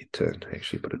I need to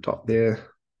actually put a dot there.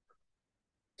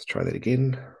 Let's try that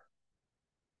again.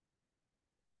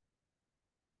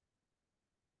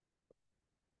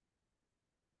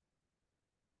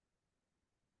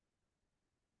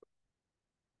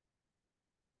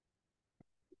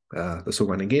 This will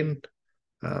run again.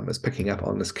 It's picking up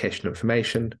on this cached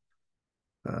information.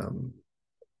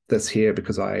 This here,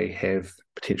 because I have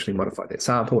potentially modified that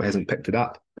sample, hasn't picked it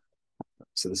up.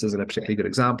 So this isn't a particularly good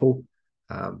example,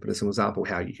 but it's an example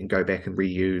how you can go back and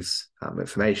reuse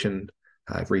information,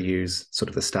 reuse sort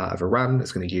of the start of a run.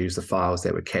 It's going to use the files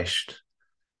that were cached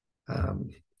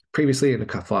previously and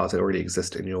the files that already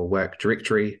exist in your work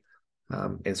directory,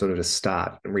 and sort of just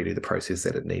start and redo the process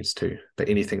that it needs to. But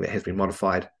anything that has been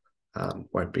modified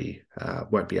won't be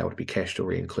able to be cached or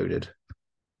re-included.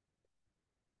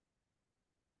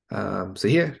 So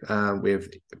here we have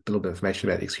a little bit of information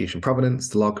about the execution provenance.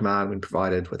 The log command, when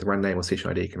provided with the run name or session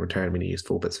ID, can return many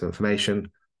useful bits of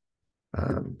information.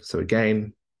 So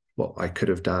again, what I could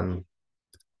have done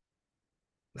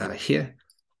here.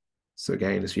 So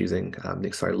again, it's using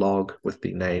Nextflow log with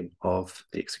the name of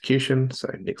the execution. So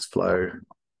Nextflow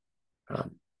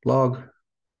log.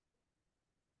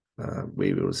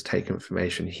 We will just take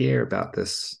information here about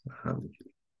this.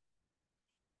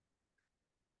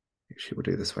 Actually, we'll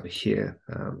do this one here,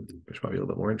 which might be a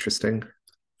little bit more interesting.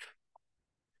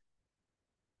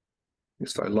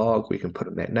 Nextflow log, we can put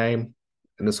in that name,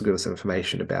 and this will give us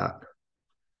information about,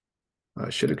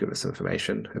 should have given us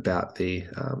information about the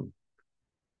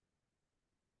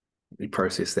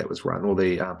process that was run, or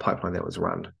the pipeline that was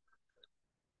run.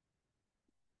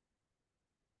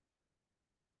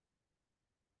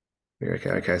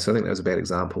 Okay, so I think that was a bad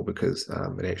example because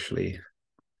it actually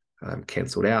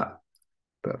cancelled out.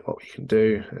 But what we can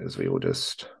do is we will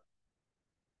just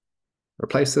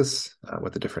replace this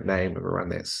with a different name of a run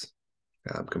that's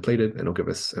completed, and it'll give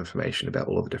us information about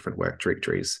all of the different work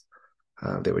directories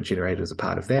that were generated as a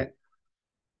part of that.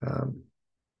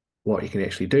 What you can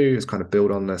actually do is kind of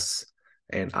build on this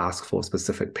and ask for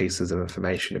specific pieces of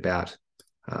information about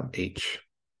each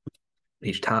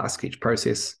task, each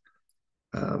process,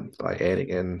 by adding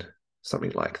in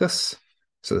something like this.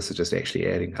 So this is just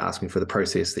actually asking for the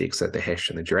process, the exit, the hash,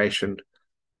 and the duration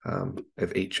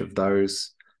of each of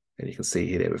those. And you can see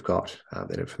here that we've got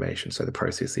that information. So the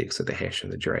process, the exit, the hash,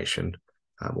 and the duration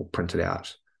will print it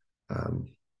out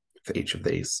for each of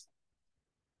these.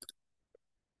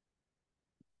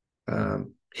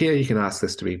 Here you can ask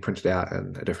this to be printed out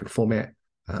in a different format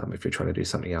if you're trying to do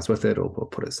something else with it, or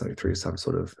put it through some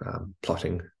sort of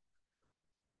plotting.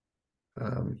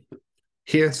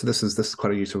 Here, so this is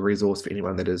quite a useful resource for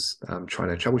anyone that is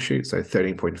trying to troubleshoot. So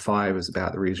 13.5 is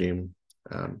about the resume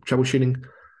troubleshooting.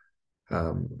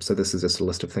 So this is just a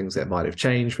list of things that might have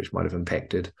changed, which might have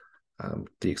impacted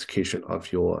the execution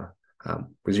of your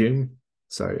resume.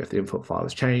 So if the input file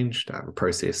has changed, a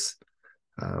process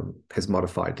has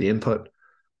modified the input,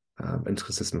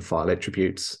 inconsistent file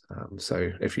attributes.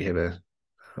 So if you have a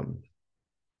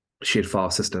shared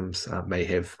file systems may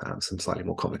have some slightly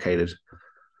more complicated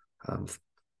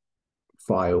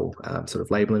file sort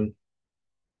of labeling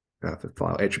for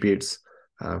file attributes,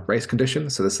 race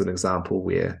conditions. So this is an example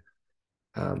where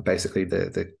basically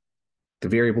the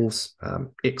variables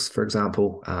x, for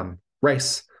example,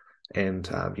 race, and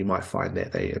you might find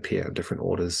that they appear in different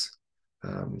orders.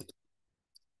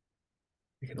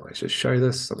 You can always just show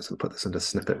this. I'm just going to put this into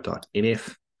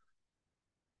snippet.nf.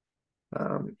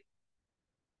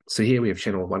 So here we have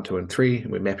channel 1, 2, and 3,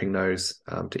 and we're mapping those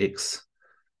to x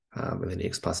and then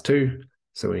x plus 2.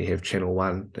 So when you have channel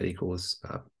 1, that equals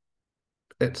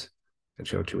it, and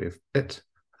channel 2 we have it.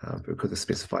 Because it's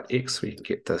specified x, we can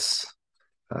get this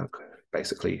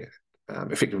basically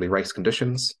effectively race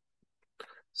conditions.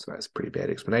 So that's a pretty bad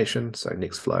explanation. So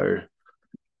Nextflow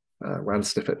run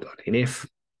snippet.nf.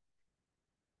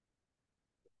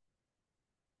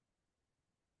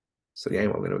 So again,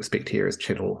 what we're going to expect here is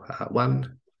channel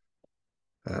 1.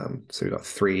 So we've got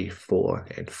 3, 4,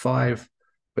 and 5,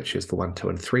 which is for 1, 2,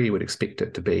 and 3. We'd expect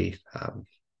it to be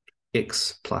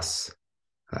x plus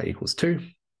equals 2.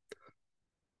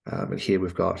 And here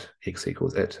we've got x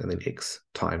equals it, and then x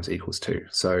times equals 2.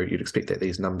 So you'd expect that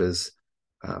these numbers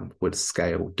would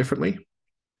scale differently.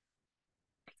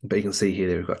 But you can see here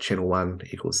that we've got channel 1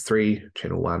 equals 3,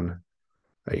 channel 1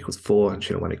 equals 4, and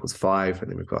channel 1 equals 5,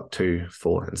 and then we've got 2,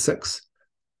 4, and 6.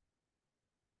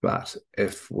 But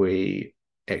if we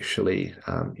actually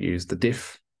use the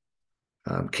def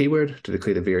keyword to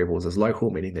declare the variables as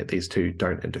local, meaning that these two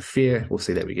don't interfere, we'll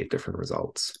see that we get different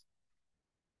results.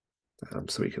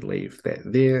 So we can leave that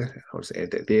there. I'll just add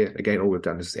that there. Again, all we've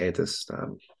done is add this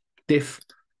def.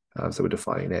 So we're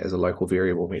defining that as a local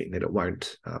variable, meaning that it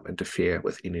won't interfere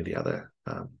with any of the other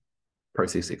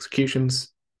process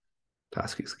executions,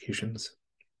 task executions.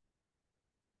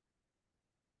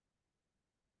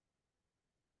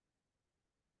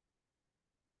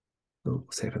 Oh,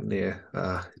 what's happened there?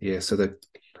 Yeah, so that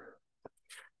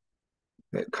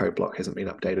code block hasn't been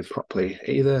updated properly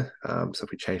either. So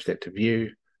if we change that to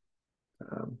view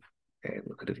and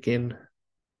look at it again.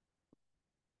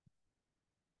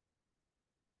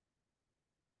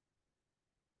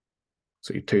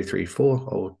 So 2, 3, 4,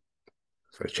 or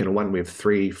so channel 1, we have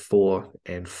 3, 4,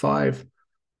 and 5,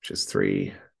 which is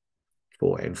 3,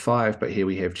 4, and 5. But here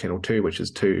we have channel 2, which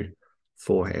is 2,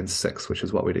 4, and 6, which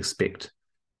is what we'd expect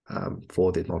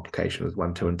for the multiplication of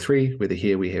 1, 2, and 3. Whether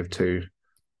here we have 2,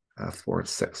 4, and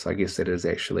 6. So I guess that is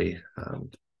actually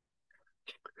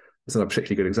it's not a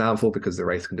particularly good example because the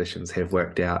race conditions have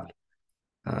worked out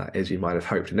as you might have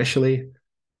hoped initially.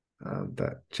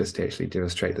 But just to actually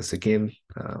demonstrate this again,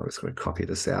 I'm just going to copy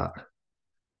this out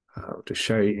to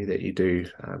show you that you do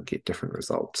get different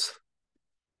results.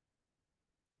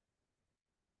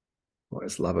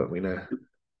 Always love it when a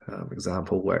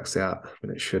example works out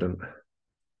when it shouldn't.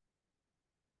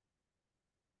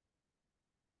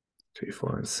 2,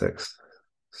 4, and 6.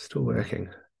 Still working.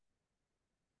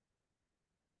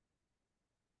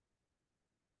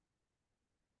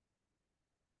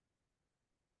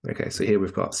 Okay, so here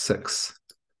we've got 6,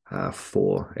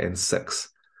 4, and 6.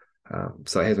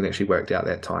 So it hasn't actually worked out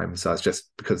that time. So it's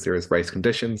just because there is race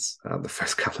conditions. The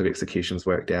first couple of executions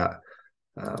worked out,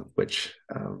 which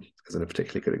isn't a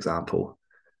particularly good example.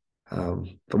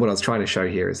 But what I was trying to show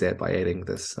here is that by adding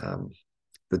this,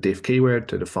 the def keyword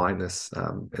to define this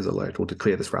as a local,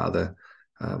 declare this rather,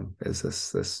 as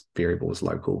this variable is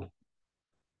local.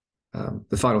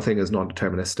 The final thing is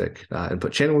non-deterministic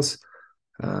input channels,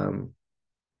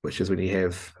 which is when you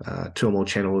have 2 or more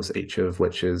channels, each of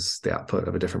which is the output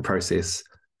of a different process.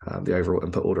 The overall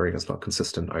input ordering is not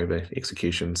consistent over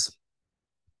executions.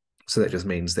 So that just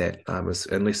means that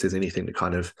unless there's anything to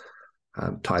kind of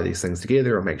tie these things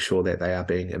together or make sure that they are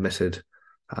being emitted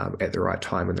at the right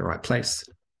time in the right place,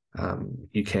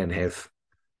 you can have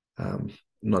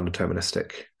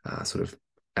non-deterministic sort of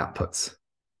outputs,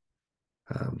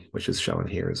 which is shown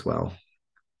here as well.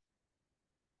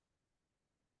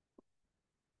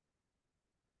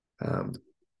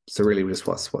 So really just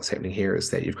what's happening here is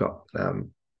that you've got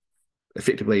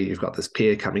effectively you've got this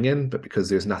pair coming in, but because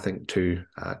there's nothing to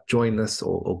join this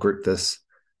or group this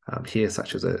here,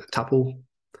 such as a tuple,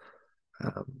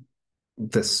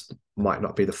 this might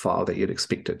not be the file that you'd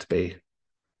expect it to be.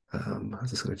 I'm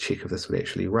just going to check if this would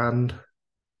actually run.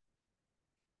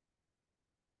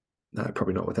 No,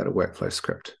 probably not without a workflow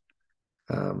script.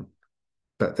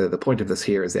 But the point of this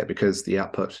here is that because the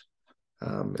output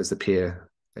is the pair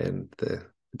and the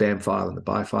BAM file and the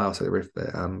BY file, so the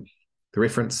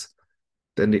reference,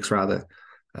 the index rather,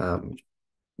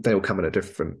 they will come in at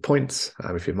different points.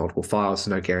 If you have multiple files,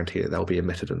 no guarantee that they'll be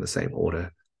emitted in the same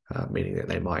order, meaning that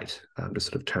they might just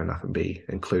sort of turn up and be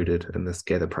included in this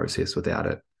gather process without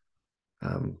it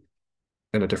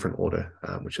in a different order,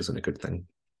 which isn't a good thing.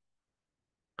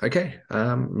 Okay,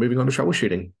 moving on to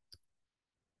troubleshooting.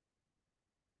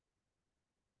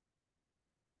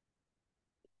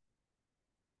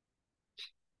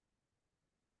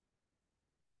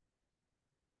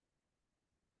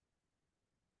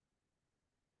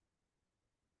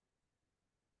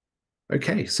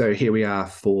 Okay, so here we are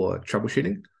for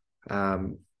troubleshooting.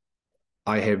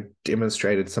 I have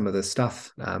demonstrated some of this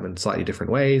stuff in slightly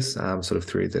different ways, sort of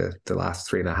through the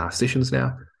last 3.5 sessions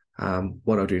now.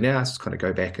 What I'll do now is kind of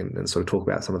go back and sort of talk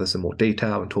about some of this in more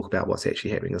detail and talk about what's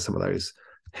actually happening in some of those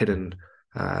hidden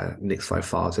Nextflow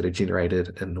files that are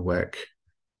generated in the work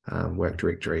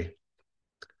directory.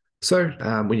 So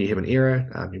when you have an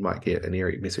error, you might get an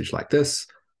error message like this.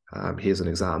 Here's an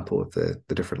example of the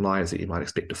different lines that you might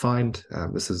expect to find.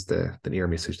 This is the error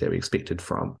message that we expected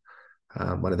from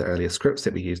one of the earlier scripts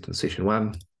that we used in session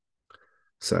 1.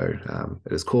 So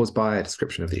it is caused by a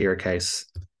description of the error case,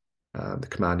 the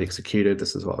command executed.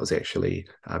 This is what was actually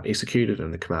executed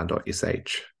in the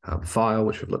command.sh file,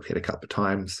 which we've looked at a couple of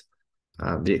times.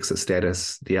 The exit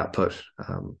status, the output,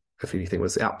 if anything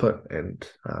was output, and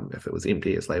if it was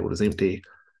empty, it's labeled as empty,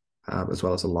 as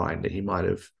well as a line that you might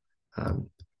have,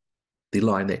 the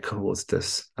line that caused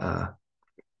this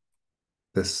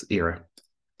this error.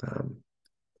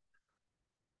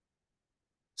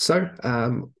 So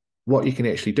what you can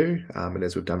actually do, and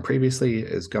as we've done previously,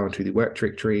 is go into the work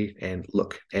directory and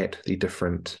look at the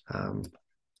different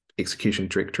execution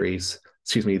directories.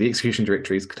 Excuse me, the execution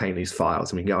directories contain these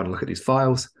files, and we can go and look at these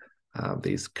files,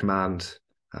 these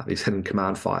hidden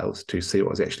command files, to see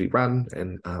what was actually run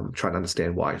and try and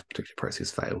understand why a particular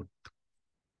process failed.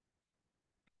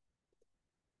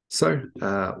 So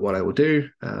what I will do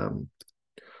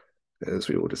is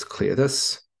we will just clear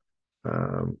this.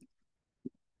 I'm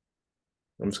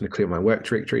just going to clear my work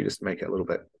directory just to make it a little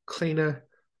bit cleaner.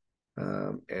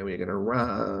 And we're going to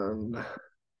run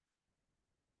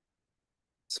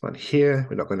this one here.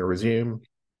 We're not going to resume.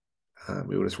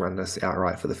 We will just run this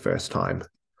outright for the first time,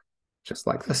 just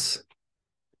like this.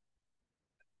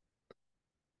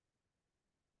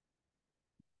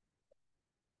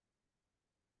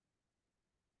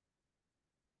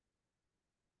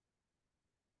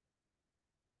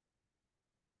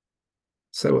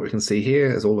 So what we can see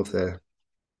here is all of the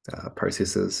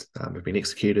processes have been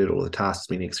executed, all the tasks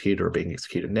being executed or are being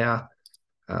executed now.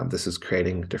 This is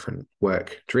creating different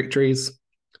work directories.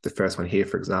 The first one here,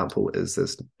 for example, is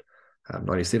this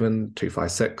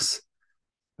 97.256,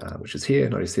 which is here,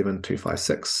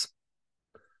 97.256.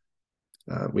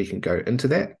 We can go into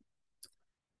that.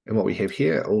 And what we have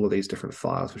here, all of these different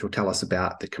files, which will tell us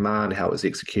about the command, how it was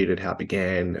executed, how it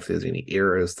began, if there's any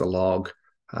errors, the log,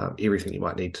 everything you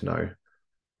might need to know.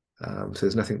 So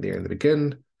there's nothing there in the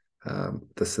begin.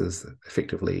 This is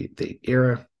effectively the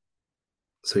error.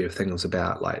 So we have things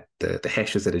about like the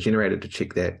hashes that are generated to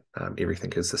check that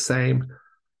everything is the same.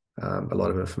 A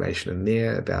lot of information in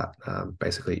there about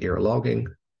basically error logging.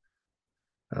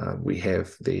 We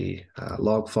have the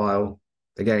log file.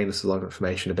 Again, this is a lot of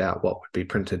information about what would be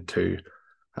printed to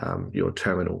your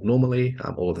terminal normally.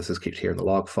 All of this is kept here in the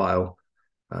log file.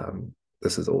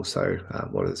 This is also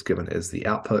what is given as the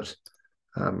output.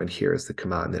 And here is the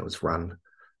command that was run.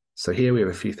 So here we have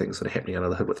a few things that are happening under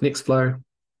the hood with Nextflow,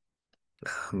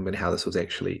 and how this was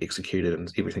actually executed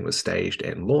and everything was staged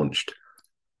and launched.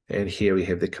 And here we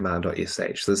have the command.sh.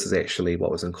 So this is actually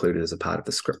what was included as a part of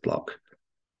the script block.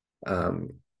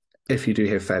 If you do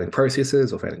have failing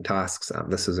processes or failing tasks,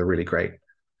 this is a really great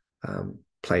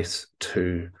place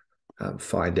to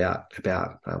find out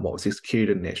about what was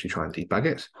executed and actually try and debug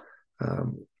it.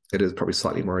 It is probably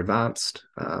slightly more advanced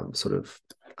sort of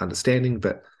understanding,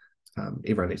 but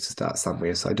everyone needs to start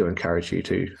somewhere. So I do encourage you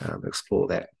to explore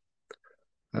that.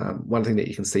 One thing that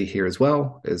you can see here as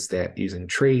well is that using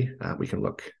tree, we can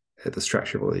look at the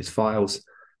structure of all these files.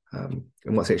 And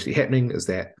what's actually happening is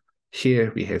that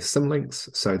here we have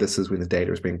symlinks. So this is when the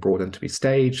data is being brought in to be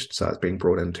staged. So it's being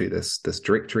brought into this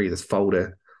directory, this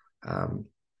folder.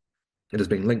 It is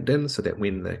being linked in so that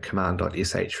when the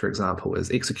command.sh, for example,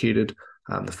 is executed,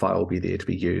 the file will be there to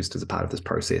be used as a part of this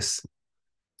process.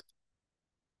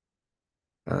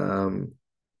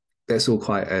 That's all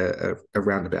quite a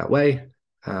roundabout way,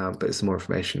 but there's some more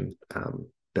information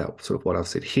about sort of what I've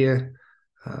said here,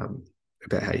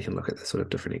 about how you can look at the sort of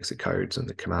different exit codes and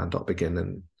the command.begin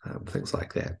and things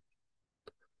like that.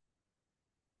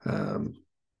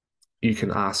 You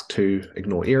can ask to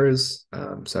ignore errors.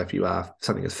 So if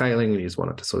something is failing and you just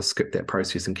want it to sort of skip that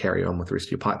process and carry on with the rest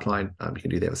of your pipeline, you can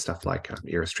do that with stuff like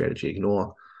error strategy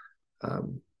ignore.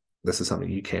 This is something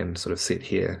you can sort of set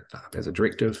here as a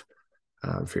directive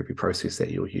for every process that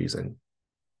you're using.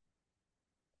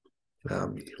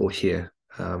 Or here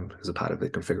as a part of the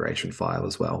configuration file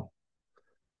as well.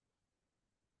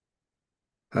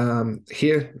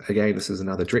 Here, again, this is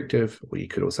another directive, or you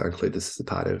could also include this as a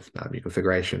part of your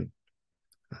configuration.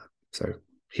 So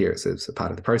here it says a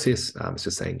part of the process. It's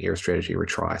just saying error strategy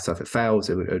retry. So if it fails,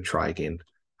 it would try again.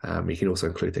 You can also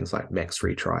include things like max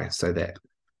retry so that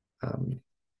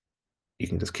you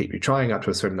can just keep retrying up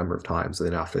to a certain number of times,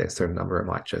 and then after that certain number, it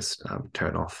might just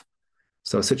turn off.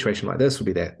 So a situation like this would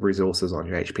be that resources on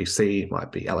your HPC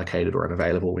might be allocated or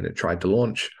unavailable when it tried to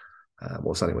launch,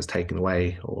 or something was taken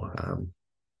away, or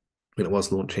when it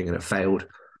was launching and it failed.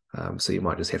 So you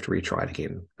might just have to retry it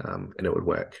again, and it would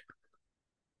work.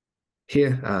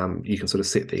 Here, you can sort of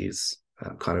set these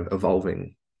kind of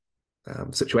evolving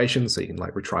situations. So you can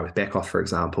like retry with backoff, for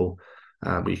example,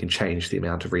 where you can change the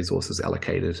amount of resources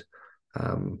allocated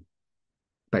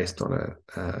based on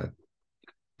a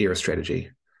error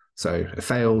strategy. So it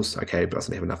fails, okay, but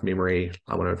doesn't have enough memory.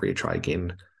 I want to retry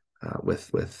again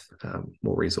with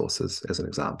more resources, as an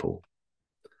example.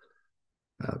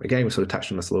 Again, we sort of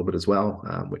touched on this a little bit as well,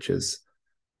 which is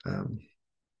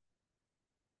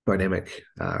dynamic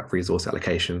resource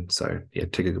allocation. So yeah,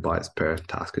 2 gigabytes per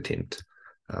task attempt.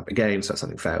 Again, so if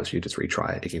something fails, you just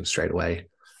retry it again straight away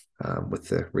with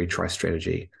the retry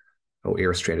strategy or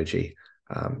error strategy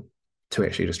to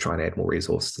actually just try and add more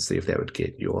resources to see if that would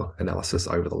get your analysis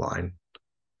over the line.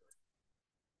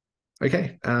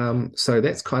 Okay, so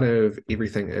that's kind of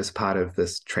everything as part of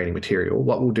this training material.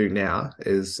 What we'll do now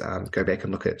is go back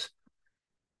and look at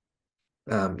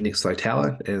Nextflow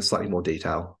Tower in slightly more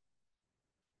detail.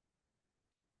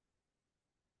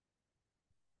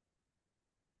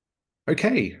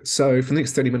 Okay, so for the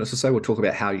next 30 minutes or so, we'll talk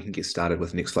about how you can get started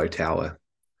with Nextflow Tower.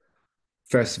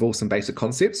 First of all, some basic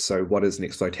concepts. So what is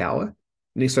Nextflow Tower?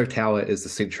 Nextflow Tower is the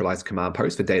centralized command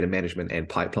post for data management and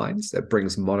pipelines that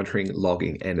brings monitoring,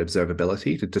 logging, and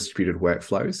observability to distributed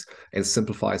workflows and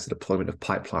simplifies the deployment of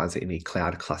pipelines at any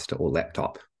cloud cluster or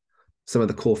laptop. Some of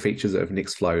the core features of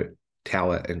Nextflow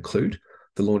Tower include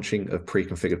the launching of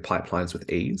pre-configured pipelines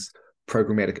with ease,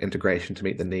 programmatic integration to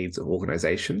meet the needs of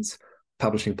organizations,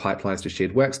 publishing pipelines to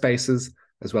shared workspaces,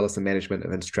 as well as the management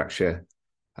of infrastructure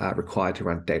required to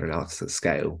run data analysis at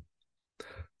scale.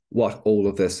 What all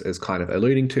of this is kind of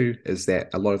alluding to is that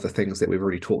a lot of the things that we've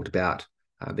already talked about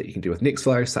that you can do with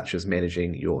Nextflow, such as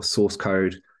managing your source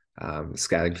code,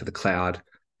 scaling to the cloud,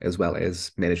 as well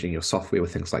as managing your software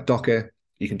with things like Docker,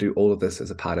 you can do all of this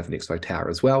as a part of Nextflow Tower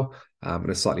as well, in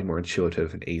a slightly more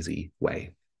intuitive and easy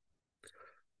way.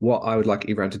 What I would like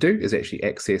everyone to do is actually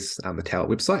access the Tower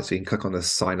website. So you can click on the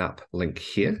sign up link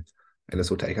here, and this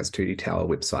will take us to the Tower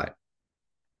website.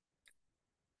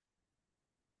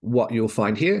 what you'll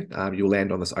find here, you'll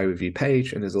land on this overview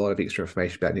page, and there's a lot of extra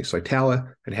information about Nextflow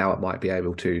Tower and how it might be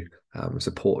able to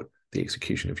support the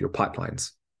execution of your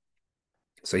pipelines.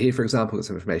 So here, for example, there's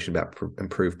some information about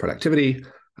improved productivity,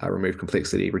 remove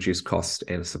complexity, reduce cost,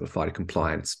 and simplified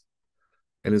compliance.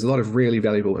 And there's a lot of really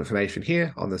valuable information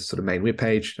here on this sort of main web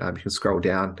page. You can scroll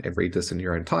down and read this in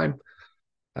your own time.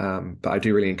 But I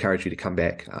do really encourage you to come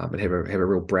back and have a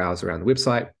real browse around the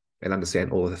website and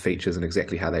understand all of the features and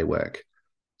exactly how they work.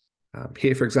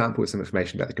 Here, for example, is some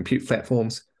information about the compute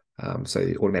platforms. So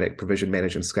the automatic provision,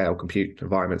 manage, and scale compute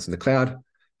environments in the cloud.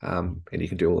 And you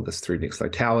can do all of this through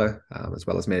Nextflow Tower, as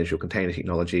well as manage your container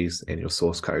technologies and your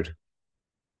source code.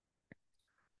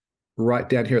 Right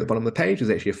down here at the bottom of the page is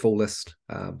actually a full list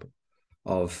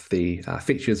of the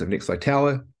features of Nextflow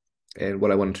Tower. And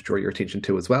what I wanted to draw your attention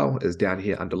to as well is down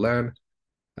here under Learn.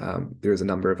 There is a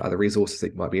number of other resources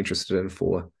that you might be interested in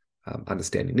for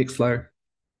understanding Nextflow.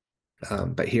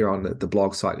 But here on the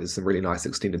blog site is some really nice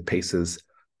extended pieces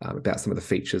about some of the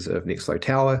features of Nextflow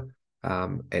Tower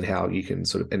and how you can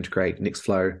sort of integrate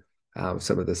Nextflow,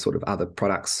 some of the sort of other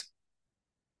products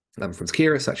from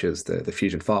Skira, such as the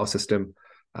Fusion file system,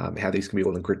 how these can be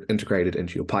all integrated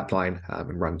into your pipeline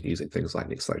and run using things like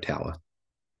Nextflow Tower.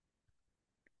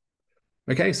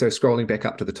 Okay, so scrolling back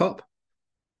up to the top,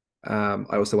 I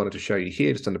also wanted to show you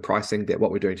here, just under pricing, that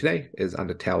what we're doing today is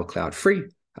under Tower Cloud free.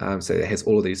 So it has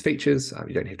all of these features.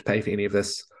 You don't have to pay for any of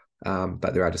this,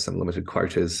 but there are just some limited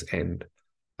quotas, and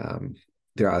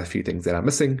there are a few things that are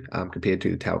missing compared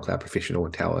to the Tower Cloud Professional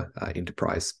and Tower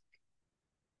Enterprise.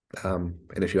 And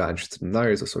if you are interested in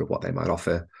those or sort of what they might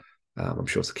offer, I'm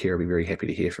sure Sakira will be very happy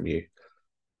to hear from you.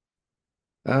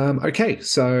 Okay,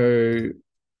 so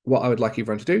what I would like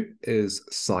everyone to do is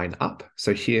sign up.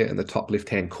 So here in the top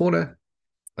left-hand corner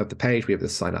of the page, we have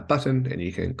this sign up button, and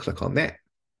you can click on that.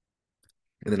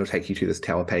 And then it'll take you to this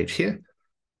Tower page here.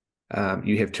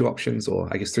 You have two options, or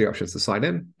I guess three options to sign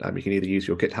in. You can either use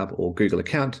your GitHub or Google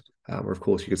account, or of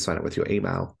course you could sign up with your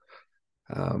email.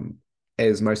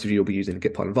 As most of you will be using the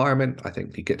Gitpod environment, I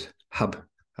think the GitHub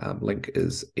link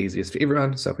is easiest for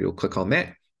everyone. So if we all click on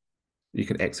that, you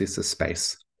can access this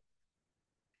space.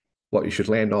 What you should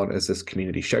land on is this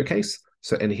community showcase.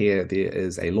 So in here, there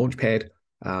is a launchpad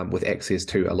with access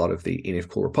to a lot of the NF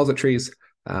core repositories,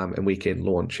 and we can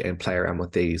launch and play around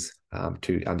with these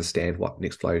to understand what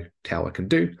Nextflow Tower can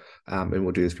do, and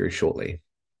we'll do this very shortly.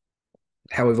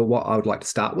 However, what I would like to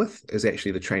start with is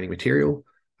actually the training material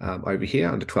over here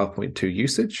under 12.2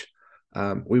 usage.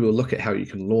 We will look at how you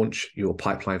can launch your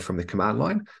pipeline from the command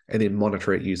line and then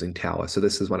monitor it using Tower. So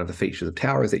this is one of the features of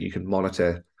Tower, is that you can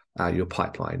monitor your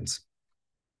pipelines.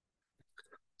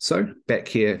 So back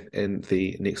here in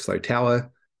the Nextflow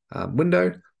Tower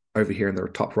window, over here in the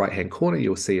top right-hand corner,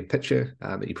 you'll see a picture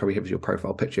that you probably have as your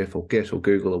profile picture for Git or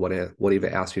Google or whatever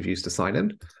else you've used to sign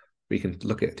in. We can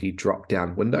look at the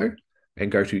drop-down window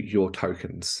and go to Your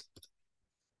Tokens.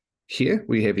 Here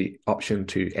we have the option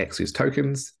to access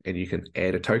tokens, and you can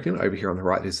add a token. Over here on the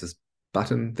right, there's this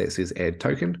button that says Add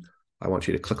Token. I want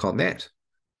you to click on that,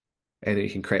 and then you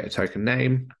can create a token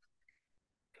name.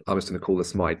 I'm just going to call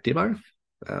this my demo,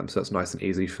 so it's nice and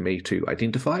easy for me to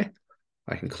identify.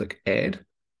 I can click Add,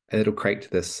 and it'll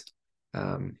create this,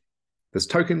 this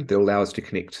token that will allow us to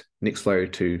connect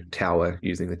Nextflow to Tower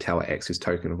using the Tower Access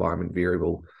Token environment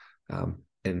variable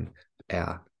in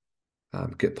our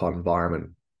Gitpod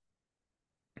environment.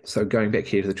 So going back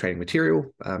here to the training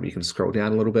material, you can scroll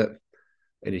down a little bit,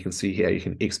 and you can see here you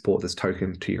can export this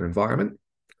token to your environment.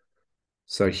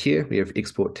 So here we have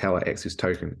export Tower Access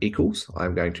Token equals.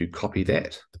 I'm going to copy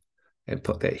that and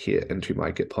put that here into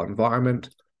my Gitpod environment.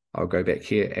 I'll go back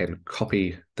here and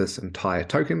copy this entire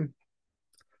token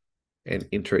and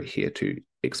enter it here to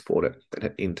export it, and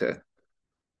hit enter.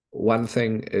 One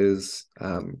thing is,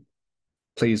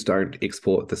 please don't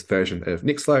export this version of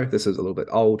Nextflow. This is a little bit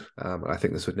old. I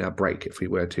think this would now break if we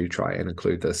were to try and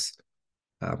include this.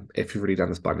 If you've already done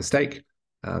this by mistake,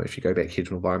 if you go back here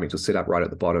to environmental setup right at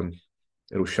the bottom,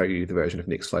 it'll show you the version of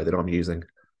Nextflow that I'm using.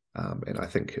 And I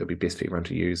think it'll be best for everyone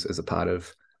to use as a part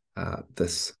of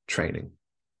this training.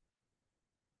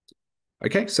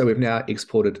 Okay, so we've now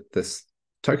exported this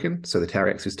token. So the Tower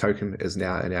Access token is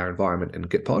now in our environment in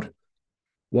Gitpod.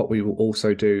 What we will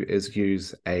also do is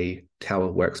use a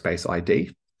Tower Workspace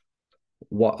ID.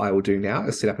 What I will do now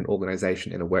is set up an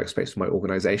organization and a workspace for my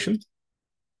organization.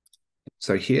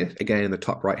 So here, again, in the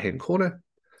top right-hand corner,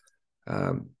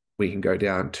 we can go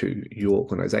down to your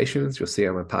organizations. You'll see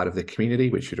I'm a part of the community,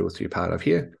 which you'd also be a part of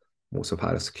here. I'm also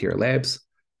part of Sakira Labs.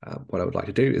 What I would like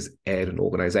to do is add an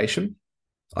organization.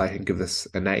 I can give this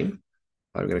a name.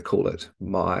 I'm going to call it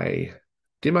my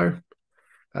demo.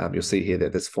 You'll see here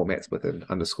that this formats with an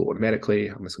underscore automatically.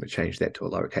 I'm just going to change that to a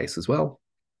lowercase as well.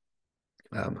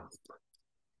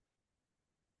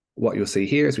 What you'll see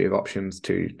here is we have options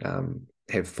to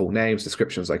have full names,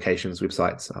 descriptions, locations,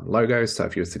 websites, logos. So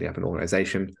if you're setting up an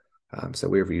organization, so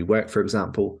wherever you work, for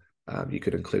example, you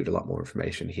could include a lot more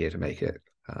information here to make it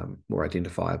more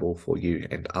identifiable for you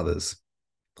and others.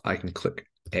 I can click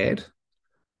add.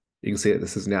 You can see that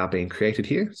this is now being created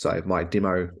here. So I have my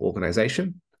demo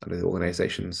organization under the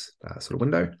organizations sort of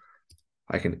window.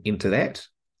 I can enter that.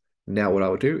 Now what I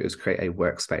will do is create a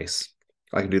workspace.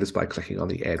 I can do this by clicking on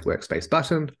the add workspace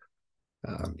button.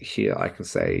 Here I can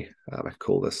say, I can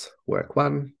call this work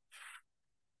one.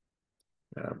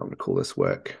 I'm going to call this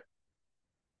work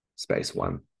space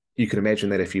one. You can imagine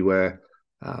that if you were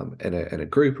in a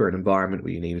group or an environment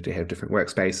where you needed to have different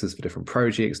workspaces for different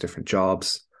projects, different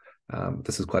jobs,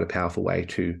 this is quite a powerful way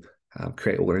to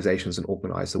create organizations and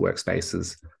organize the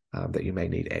workspaces that you may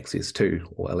need access to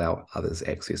or allow others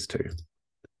access to.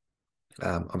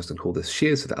 I'm just going to call this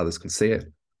share so that others can see it.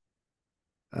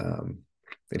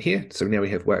 And here, so now we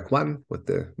have work one with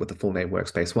the full name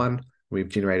workspace one. We've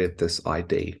generated this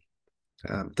ID.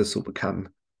 This will become,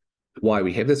 why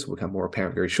we have this will become more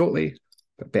apparent very shortly.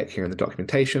 But back here in the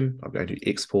documentation, I'm going to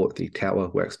export the Tower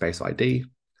workspace ID.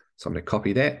 So I'm going to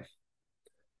copy that.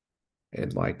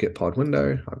 In my Gitpod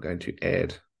window, I'm going to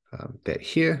add that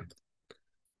here.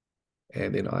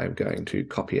 And then I'm going to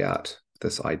copy out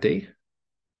this ID.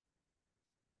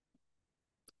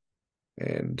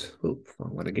 And, wrong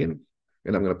one again.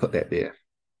 And I'm going to put that there.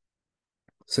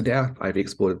 So now I've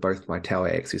exported both my Tower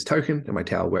Access token and my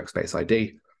Tower Workspace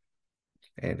ID.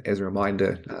 And as a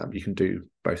reminder, you can do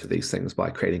both of these things by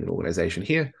creating an organization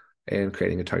here and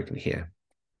creating a token here.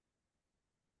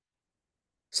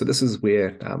 So this is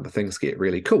where things get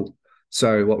really cool.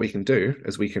 So what we can do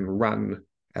is we can run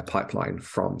a pipeline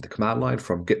from the command line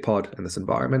from Gitpod in this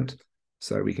environment.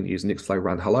 So we can use Nextflow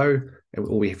run hello, and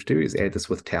all we have to do is add this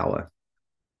with Tower.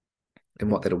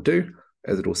 And what that'll do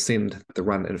is it'll send the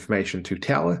run information to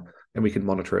Tower, and we can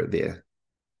monitor it there.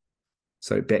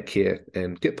 So back here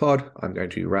in Gitpod, I'm going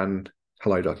to run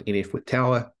hello.nf with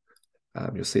Tower.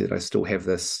 You'll see that I still have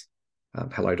this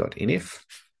hello.nf.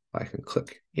 I can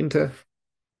click enter.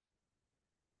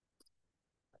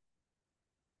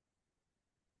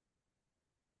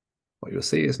 What you'll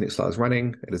see is Nextflow is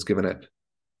running. It has given it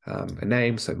a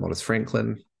name, so Modest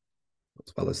Franklin,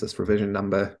 as well as this revision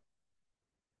number.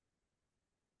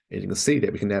 And you can see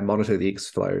that we can now monitor the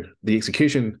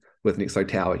execution with Nextflow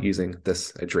Tower using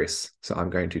this address. So I'm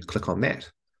going to click on that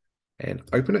and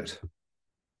open it.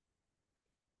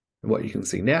 And what you can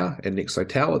see now in Nextflow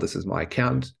Tower, this is my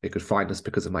account. It could find this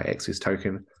because of my access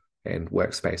token and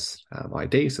workspace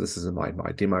ID. So this is in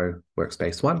my demo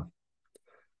workspace one.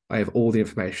 I have all the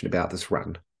information about this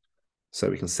run. So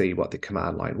we can see what the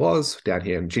command line was. Down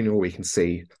here in general, we can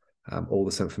see all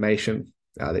this information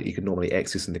that you can normally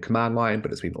access in the command line,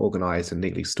 but it's been organized and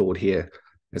neatly stored here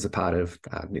as a part of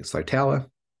Nextflow Tower.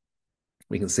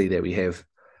 We can see that we have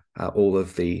all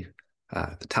of the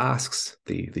tasks,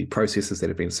 the processes that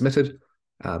have been submitted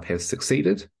have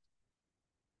succeeded.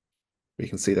 We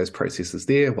can see those processes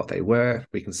there, what they were.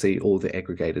 We can see all the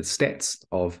aggregated stats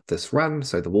of this run.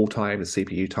 So the wall time, the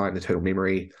CPU time, the total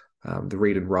memory, the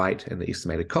read and write, and the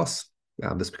estimated costs.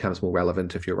 This becomes more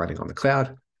relevant if you're running on the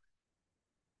cloud.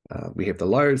 We have the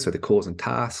load, so the cores and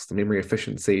tasks, the memory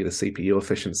efficiency, the CPU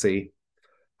efficiency,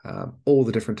 all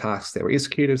the different tasks that were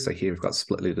executed. So here we've got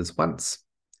split letters once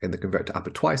and the convert to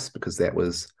upper twice because that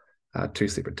was two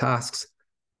separate tasks.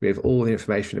 We have all the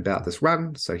information about this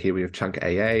run. So here we have chunk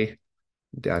AA.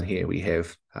 Down here we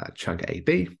have chunk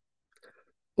AB.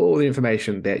 All the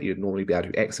information that you'd normally be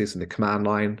able to access in the command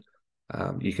line,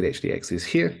 you can actually access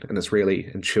here, and it's really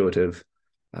intuitive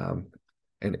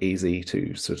and easy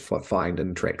to sort of find and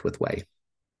interact with way.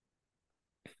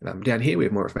 Down here we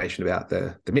have more information about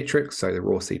the metrics, so the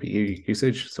raw CPU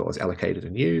usage, so it was allocated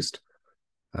and used,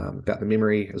 about the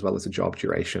memory as well as the job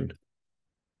duration.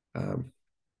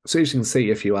 So as you can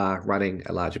see, if you are running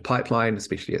a larger pipeline,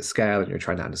 especially at scale, and you're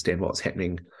trying to understand what's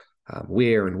happening,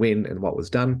 where and when and what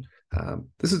was done,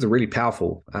 this is a really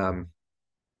powerful and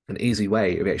easy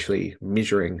way of actually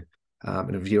measuring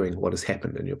and viewing what has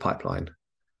happened in your pipeline.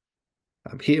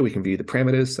 Here we can view the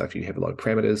parameters. So if you have a lot of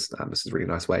parameters, this is a really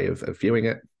nice way of viewing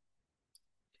it.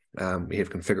 We have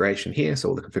configuration here, so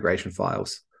all the configuration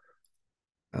files.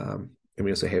 And we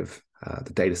also have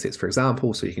the data sets, for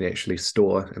example, so you can actually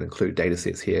store and include data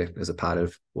sets here as a part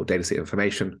of, or data set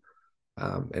information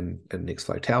in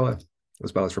Nextflow Tower,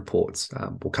 as well as reports.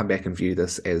 We'll come back and view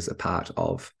this as a part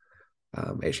of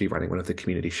actually running one of the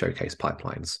community showcase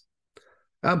pipelines.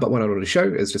 But what I wanted to show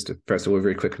is just, first of all, a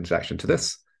very quick introduction to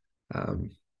this.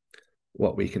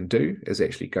 What we can do is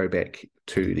actually go back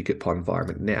to the Gitpod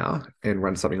environment now and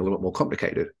run something a little bit more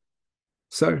complicated.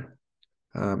 So,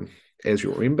 as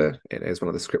you'll remember, and as one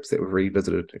of the scripts that we've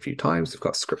revisited a few times, we've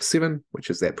got script 7, which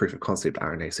is that proof of concept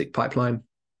RNA-seq pipeline,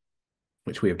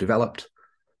 which we have developed.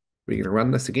 We're going to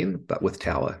run this again, but with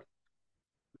Tower.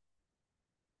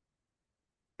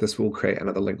 This will create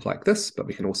another link like this, but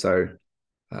we can also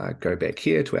go back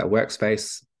here to our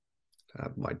workspace,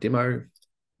 my demo,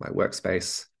 my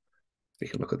workspace. We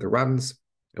can look at the runs,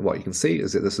 and what you can see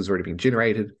is that this has already been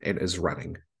generated and is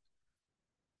running.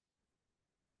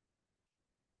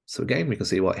 So again, we can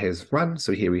see what has run.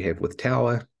 So here we have with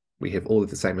Tower, we have all of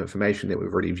the same information that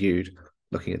we've already viewed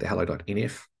looking at the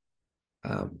hello.nf.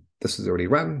 This is already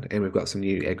run, and we've got some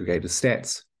new aggregated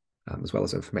stats, as well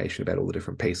as information about all the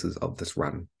different pieces of this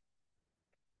run.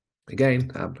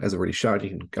 Again, as already shown, you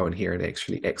can go in here and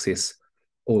actually access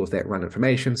all of that run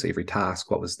information. So every task,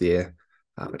 what was there,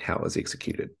 and how it was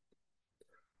executed.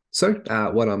 So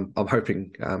what I'm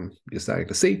hoping you're starting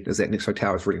to see is that Nextflow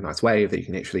Tower is a really nice way that you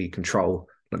can actually control,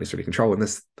 not necessarily control in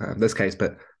this case,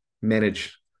 but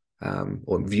manage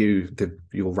or view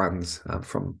your runs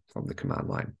from the command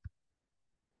line.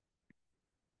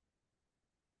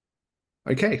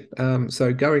 Okay,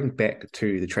 so going back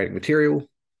to the training material,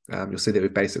 you'll see that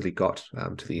we've basically got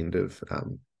to the end of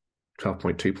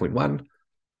 12.2.1.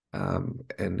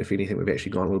 And if anything, we've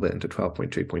actually gone a little bit into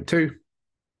 12.2.2.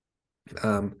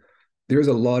 There is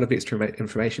a lot of extra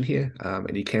information here,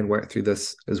 and you can work through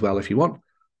this as well if you want.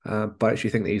 But I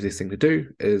actually think the easiest thing to do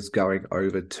is going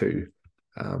over to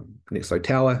Nextflow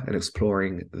Tower and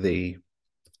exploring the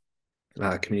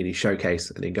community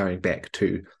showcase, and then going back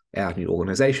to our new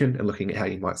organization and looking at how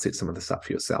you might set some of this up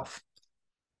for yourself.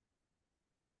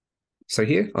 So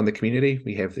here on the community,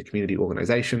 we have the community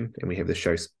organization, and we have the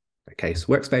showcase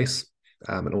workspace,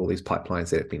 and all these pipelines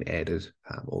that have been added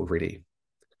already.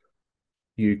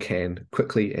 You can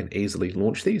quickly and easily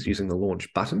launch these using the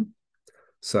launch button.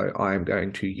 So I'm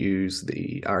going to use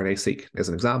the RNA-seq as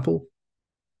an example,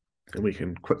 and we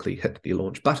can quickly hit the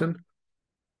launch button.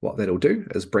 What that'll do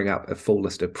is bring up a full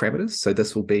list of parameters. So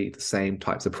this will be the same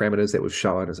types of parameters that we've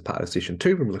shown as a part of session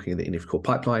 2 when we're looking at the NF core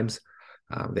pipelines,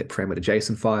 that parameter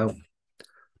JSON file.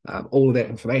 All of that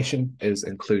information is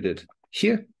included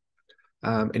here,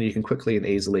 and you can quickly and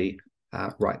easily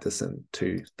write this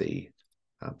into the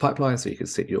pipeline. So you could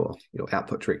set your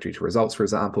output directory to results, for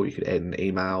example. You could add an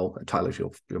email, a title of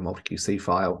your multi-QC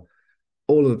file.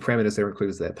 All of the parameters that are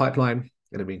included in that pipeline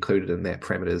and have been included in that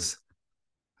parameters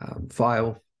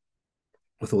file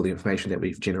with all the information that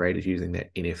we've generated using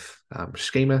that NF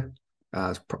schema,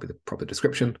 probably the proper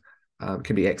description,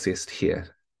 can be accessed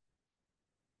here.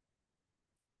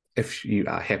 If you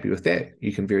are happy with that,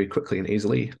 you can very quickly and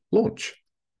easily launch.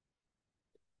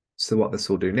 So what this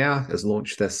will do now is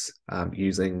launch this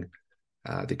using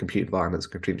the compute environments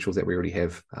and credentials that we already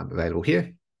have available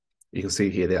here. You can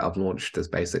see here that I've launched this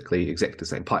basically exactly the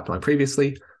same pipeline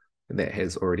previously, and that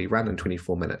has already run in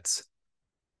 24 minutes.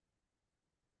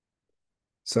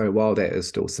 So while that is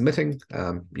still submitting,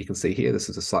 you can see here, this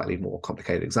is a slightly more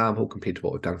complicated example compared to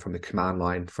what we've done from the command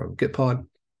line from Gitpod.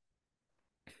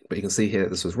 But you can see here that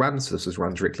this was run. So this was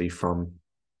run directly from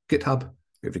GitHub.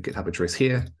 We have a GitHub address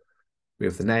here. We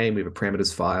have the name, we have a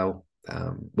parameters file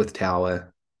with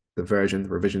Tower, the version, the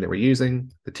revision that we're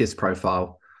using, the test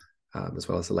profile, as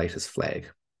well as the latest flag.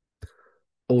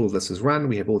 All of this is run.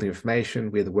 We have all the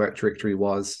information where the work directory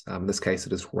was. In this case,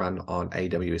 it is run on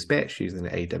AWS batch using the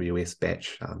AWS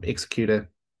batch executor.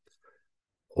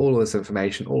 All of this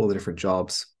information, all of the different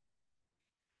jobs,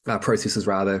 processes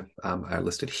rather, are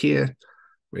listed here.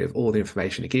 We have all the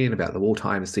information again about the wall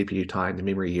time, the CPU time, the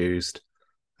memory used,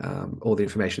 all the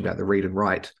information about the read and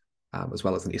write, as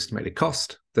well as an estimated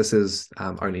cost. This is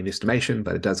only an estimation,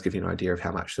 but it does give you an idea of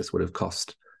how much this would have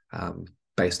cost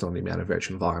based on the amount of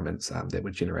virtual environments that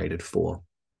were generated for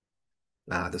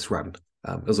this run.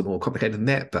 It was a little more complicated than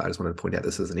that, but I just wanted to point out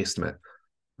this is an estimate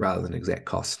rather than exact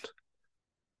cost.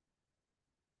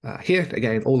 Here,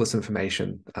 again, all this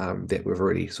information that we've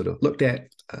already sort of looked at.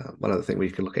 One other thing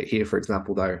we can look at here, for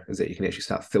example, though, is that you can actually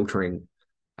start filtering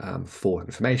for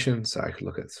information. So I could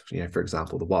look at, for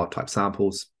example, the wild type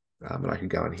samples, and I can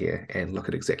go in here and look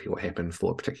at exactly what happened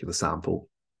for a particular sample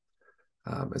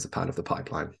as a part of the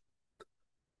pipeline.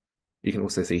 You can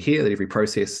also see here that every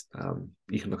process,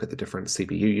 you can look at the different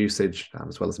CPU usage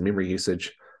as well as memory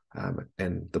usage.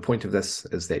 And the point of this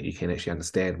is that you can actually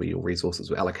understand where your resources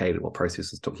were allocated, what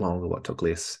processes took longer, what took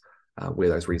less, where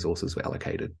those resources were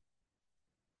allocated.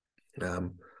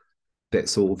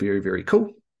 That's all very, very cool.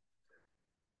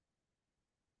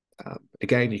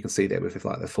 Again, you can see that with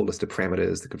like the full list of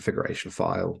parameters, the configuration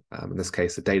file, in this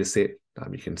case, the data set.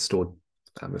 You can store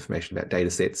information about data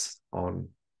sets on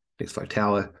Nextflow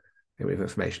Tower, and we have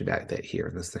information about that here.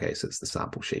 In this case, it's the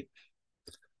sample sheet.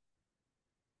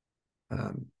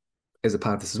 As a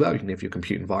part of this as well, you can have your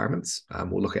compute environments.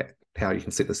 We'll look at how you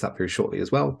can set this up very shortly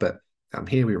as well, but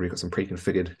here we've already got some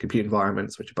pre-configured compute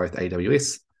environments, which are both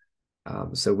AWS.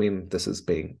 So when this is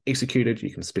being executed,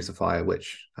 you can specify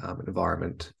which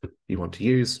environment you want to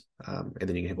use, and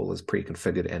then you can have all this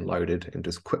pre-configured and loaded and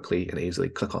just quickly and easily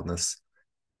click on this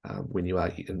when you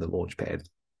are in the launchpad.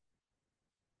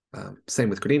 Same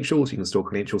with credentials. You can store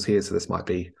credentials here, so this might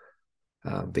be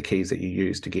the keys that you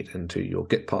use to get into your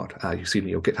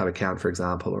your GitHub account, for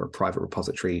example, or a private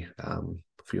repository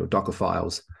for your Docker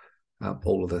files.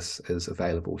 All of this is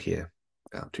available here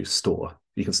to store.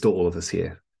 You can store all of this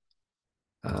here.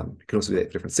 You can also do that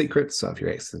with different secrets. So if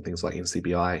you're accessing things like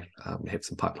NCBI, have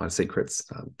some pipeline secrets,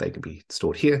 they can be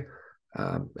stored here.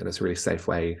 And it's a really safe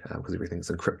way because everything's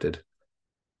encrypted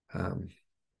and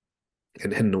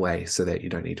hidden away so that you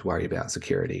don't need to worry about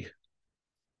security.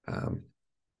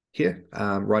 Here,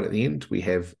 right at the end, we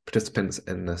have participants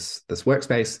in this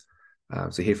workspace.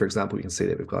 So here, for example, you can see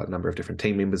that we've got a number of different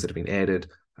team members that have been added.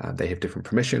 They have different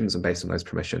permissions, and based on those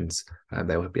permissions,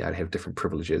 they will be able to have different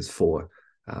privileges for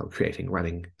creating,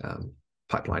 running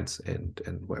pipelines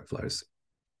and workflows.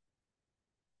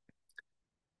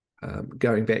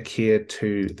 Going back here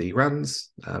to the runs,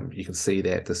 you can see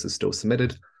that this is still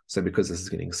submitted. So because this is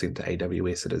getting sent to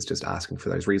AWS, it is just asking for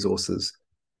those resources.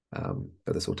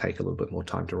 But this will take a little bit more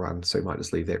time to run, so you might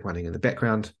just leave that running in the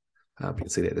background. You can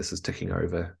see that this is ticking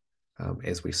over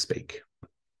as we speak.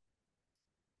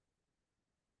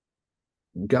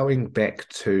 Going back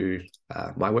to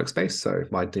my workspace, so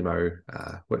my demo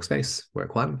workspace,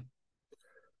 work one,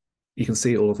 you can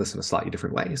see all of this in a slightly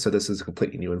different way. So this is a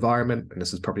completely new environment, and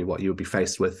this is probably what you would be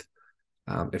faced with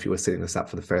if you were setting this up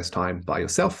for the first time by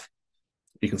yourself.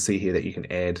 You can see here that you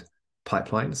can add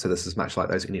pipelines. So this is much like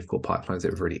those NF core pipelines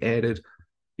that we've already added.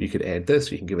 You could add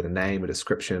this, you can give it a name, a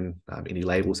description, any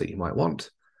labels that you might want.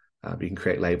 You can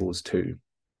create labels to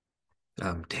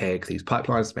tag these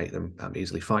pipelines, make them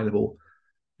easily findable.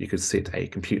 You could set a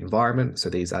compute environment. So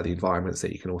these are the environments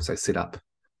that you can also set up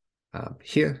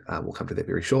here. We'll come to that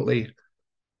very shortly.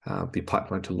 The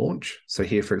pipeline to launch. So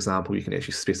here, for example, you can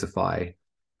actually specify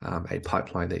a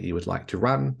pipeline that you would like to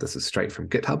run. This is straight from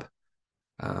GitHub.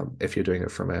 If you're doing it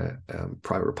from a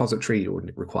private repository, you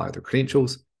wouldn't require the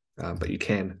credentials, but you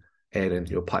can add in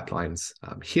your pipelines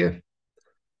here.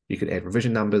 You can add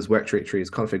revision numbers, work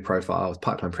directories, config profiles,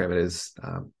 pipeline parameters.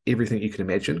 Everything you can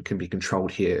imagine can be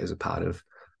controlled here as a part of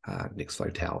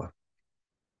Nextflow Tower.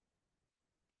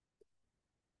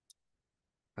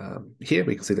 Here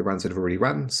we can see the runs that have already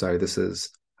run. So this is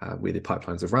where the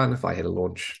pipelines have run. If I had a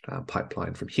launch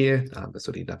pipeline from here, this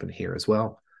would end up in here as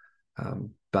well.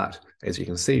 But as you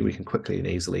can see, we can quickly and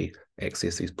easily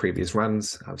access these previous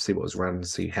runs, see what was run,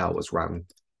 see how it was run.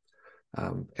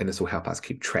 And this will help us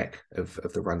keep track of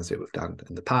the runs that we've done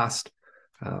in the past,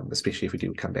 especially if we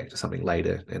do come back to something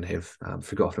later and have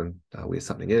forgotten where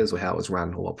something is or how it was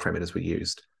run or what parameters were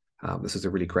used. This is a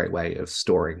really great way of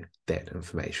storing that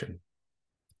information.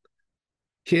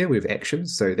 Here we have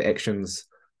actions. So the actions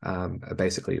are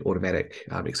basically automatic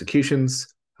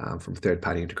executions from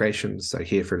third-party integrations. So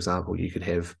here, for example, you could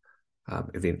have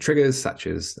event triggers such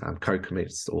as code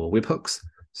commits or webhooks.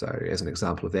 So as an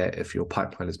example of that, if your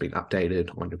pipeline has been updated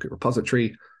on your Git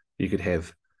repository, you could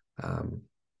have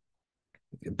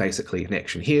basically an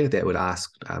action here that would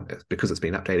ask, because it's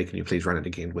been updated, can you please run it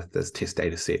again with this test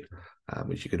data set,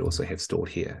 which you could also have stored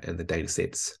here in the data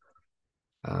sets.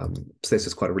 So that's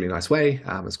just quite a really nice way.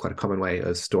 It's quite a common way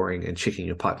of storing and checking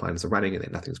your pipelines are running and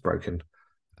that nothing's broken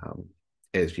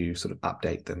as you sort of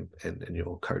update them in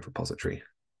your code repository.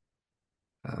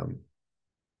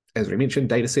 As we mentioned,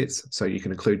 data sets. So you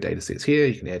can include data sets here.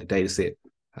 You can add a data set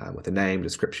with a name,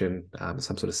 description,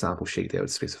 some sort of sample sheet that would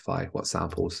specify what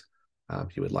samples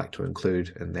you would like to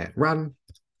include in that run.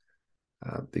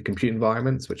 The compute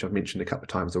environments, which I've mentioned a couple of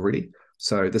times already.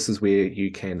 So this is where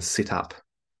you can set up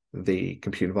the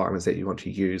compute environments that you want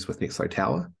to use with Nextflow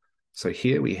Tower. So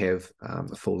here we have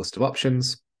a full list of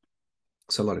options.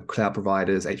 So a lot of cloud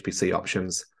providers, HPC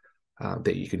options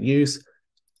that you can use.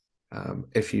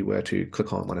 If you were to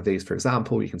click on one of these, for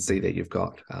example, you can see that you've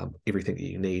got everything that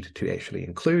you need to actually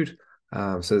include.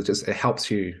 So it helps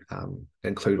you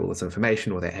include all this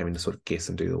information without having to sort of guess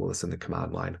and do all this in the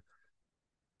command line.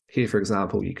 Here, for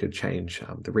example, you could change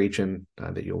the region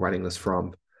that you're running this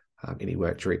from, any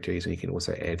work directories, and you can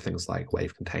also add things like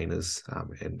Wave containers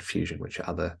and Fusion, which are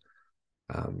other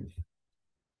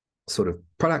sort of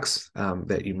products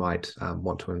that you might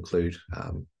want to include.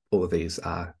 All of these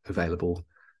are available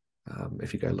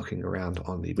if you go looking around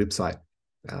on the website.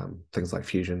 Things like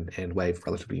Fusion and Wave,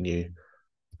 relatively new,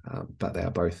 but they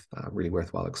are both really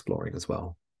worthwhile exploring as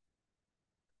well.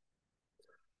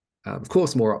 Of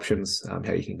course, more options,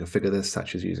 how you can configure this,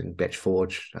 such as using Batch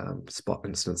Forge, spot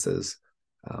instances,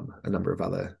 a number of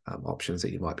other options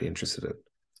that you might be interested in,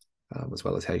 as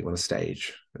well as how you want to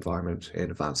stage environment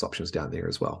and advanced options down there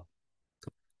as well.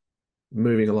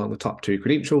 Moving along the top two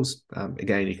credentials,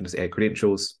 again, you can just add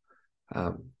credentials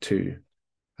to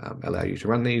allow you to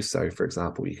run these. So, for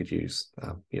example, you could use,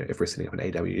 if we're setting up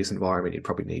an AWS environment, you'd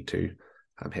probably need to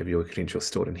have your credentials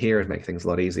stored in here and make things a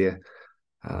lot easier.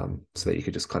 So that you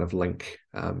could just kind of link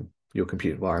your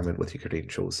compute environment with your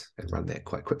credentials and run that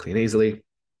quite quickly and easily.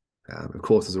 Of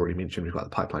course, as already mentioned, we've got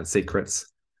the pipeline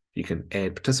secrets. You can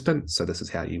add participants. So this is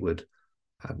how you would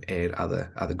add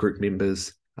other group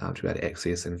members to be able to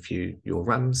access and view your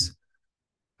runs,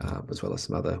 as well as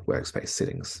some other workspace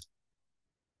settings.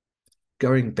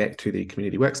 Going back to the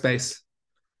community workspace,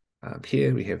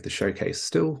 here we have the showcase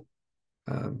still.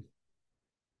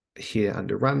 Here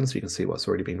under runs, you can see what's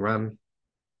already been run.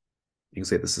 You can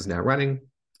see this is now running.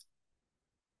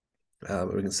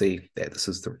 We can see that this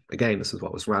is this is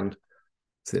what was run.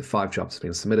 So that 5 jobs have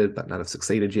been submitted, but none have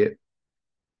succeeded yet.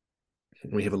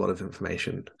 We have a lot of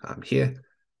information here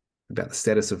about the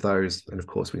status of those. And of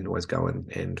course, we can always go in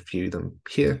and view them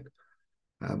here,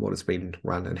 what has been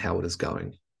run and how it is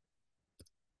going.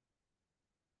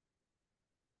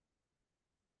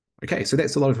 Okay, so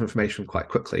that's a lot of information quite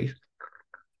quickly.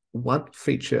 One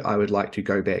feature I would like to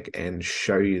go back and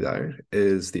show you, though,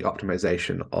 is the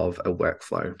optimization of a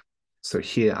workflow. So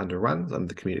here under Runs, under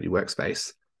the community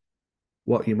workspace,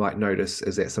 what you might notice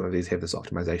is that some of these have this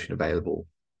optimization available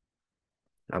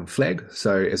flag.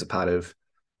 So as a part of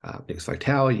Nextflow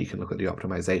Tower, you can look at the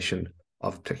optimization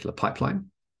of a particular pipeline.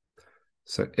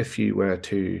 So if you were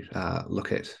to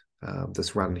look at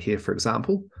this run here, for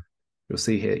example, you'll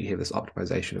see here you have this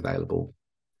optimization available.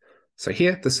 So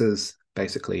here, this is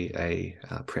basically a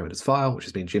parameters file, which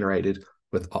has been generated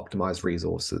with optimized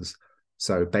resources.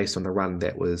 So based on the run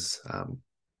that was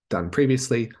done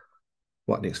previously,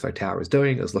 what Nextflow Tower is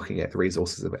doing is looking at the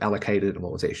resources that were allocated and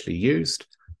what was actually used,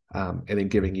 and then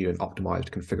giving you an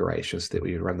optimized configuration so that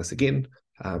when you run this again,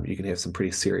 you can have some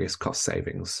pretty serious cost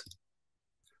savings.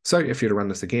 So if you were to run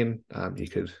this again, you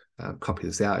could copy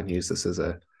this out and use this as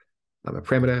a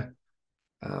parameter,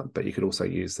 but you could also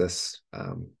use this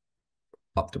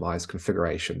optimized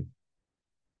configuration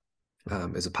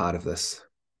as a part of this.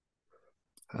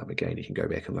 Again, you can go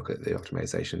back and look at the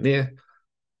optimization there.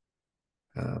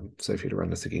 So if you were to run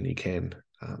this again, you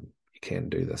can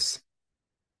do this.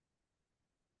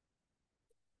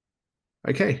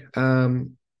 Okay.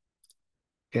 Again,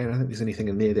 I don't think there's anything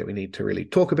in there that we need to really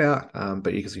talk about,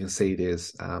 but as you can see,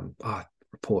 there's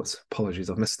reports. Apologies,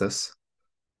 I've missed this.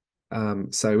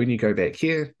 So when you go back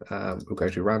here, we'll go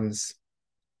to runs.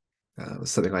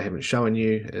 Something I haven't shown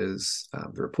you is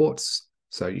the reports.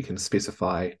 So you can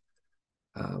specify,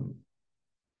 of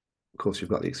course, you've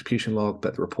got the execution log,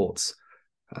 but the reports.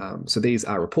 So these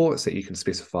are reports that you can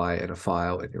specify in a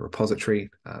file in your repository.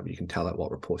 You can tell it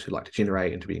what reports you'd like to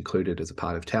generate and to be included as a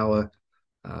part of Tower.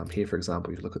 Here, for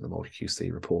example, you look at the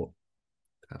multi-QC report.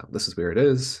 This is where it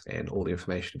is, and all the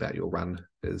information about your run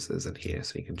is in here.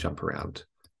 So you can jump around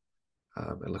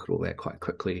and look at all that quite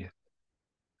quickly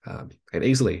and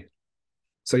easily.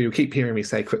 So you'll keep hearing me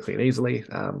say quickly and easily,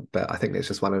 but I think that's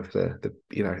just one of the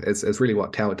it's really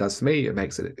what Tower does for me. It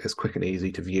makes it as quick and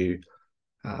easy to view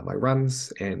my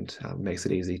runs, and makes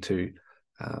it easy to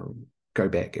go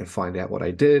back and find out what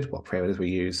I did, what parameters we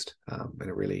used, in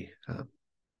a really,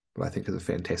 what I think is a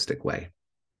fantastic way.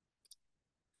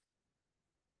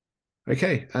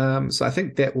 Okay, so I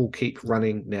think that will keep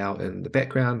running now in the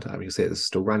background. You can see this is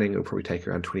still running. It'll probably take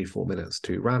around 24 minutes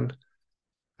to run.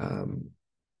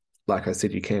 Like I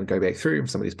said, you can go back through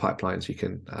some of these pipelines. You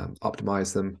can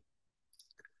optimize them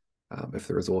if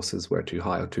the resources were too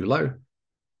high or too low.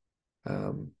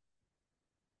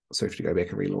 So if you go back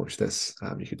and relaunch this,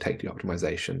 you could take the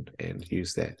optimization and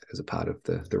use that as a part of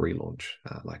the relaunch,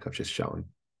 like I've just shown.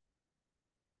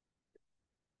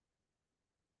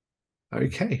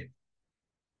 Okay.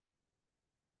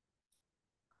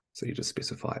 So you just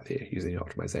specify it there using the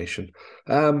optimization.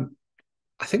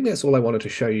 I think that's all I wanted to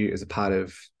show you as a part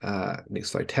of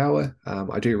Nextflow Tower.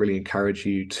 I do really encourage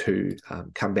you to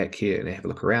come back here and have a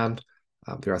look around.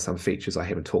 There are some features I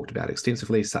haven't talked about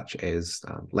extensively, such as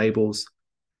labels.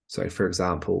 So for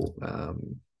example,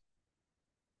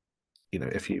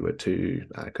 if you were to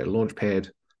go to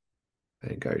Launchpad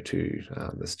and go to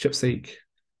this chip seek,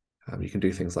 You can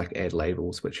do things like add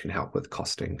labels, which can help with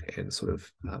costing and sort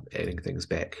of adding things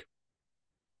back.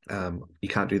 You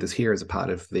can't do this here as a part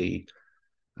of the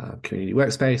community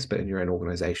workspace, but in your own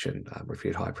organization, if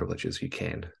you had high privileges, you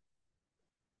can.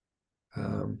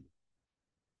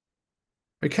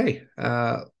 Okay,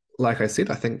 like I said,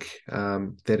 I think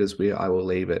that is where I will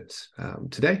leave it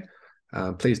today.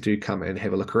 Please do come and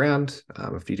have a look around.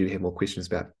 If you do have more questions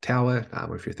about Tower,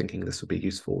 or if you're thinking this would be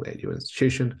useful at your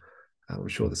institution, I'm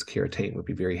sure the Secura team would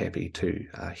be very happy to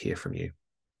hear from you.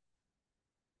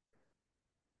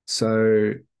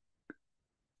 So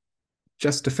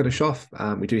just to finish off,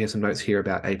 we do have some notes here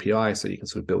about API, so you can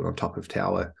sort of build on top of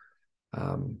Tower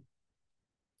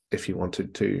if you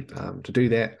wanted to do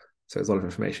that. So there's a lot of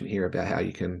information here about how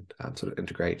you can sort of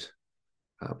integrate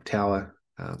Tower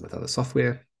with other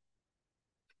software.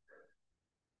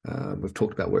 We've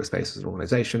talked about workspaces and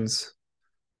organizations.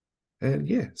 And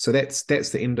yeah, so that's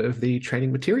the end of the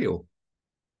training material.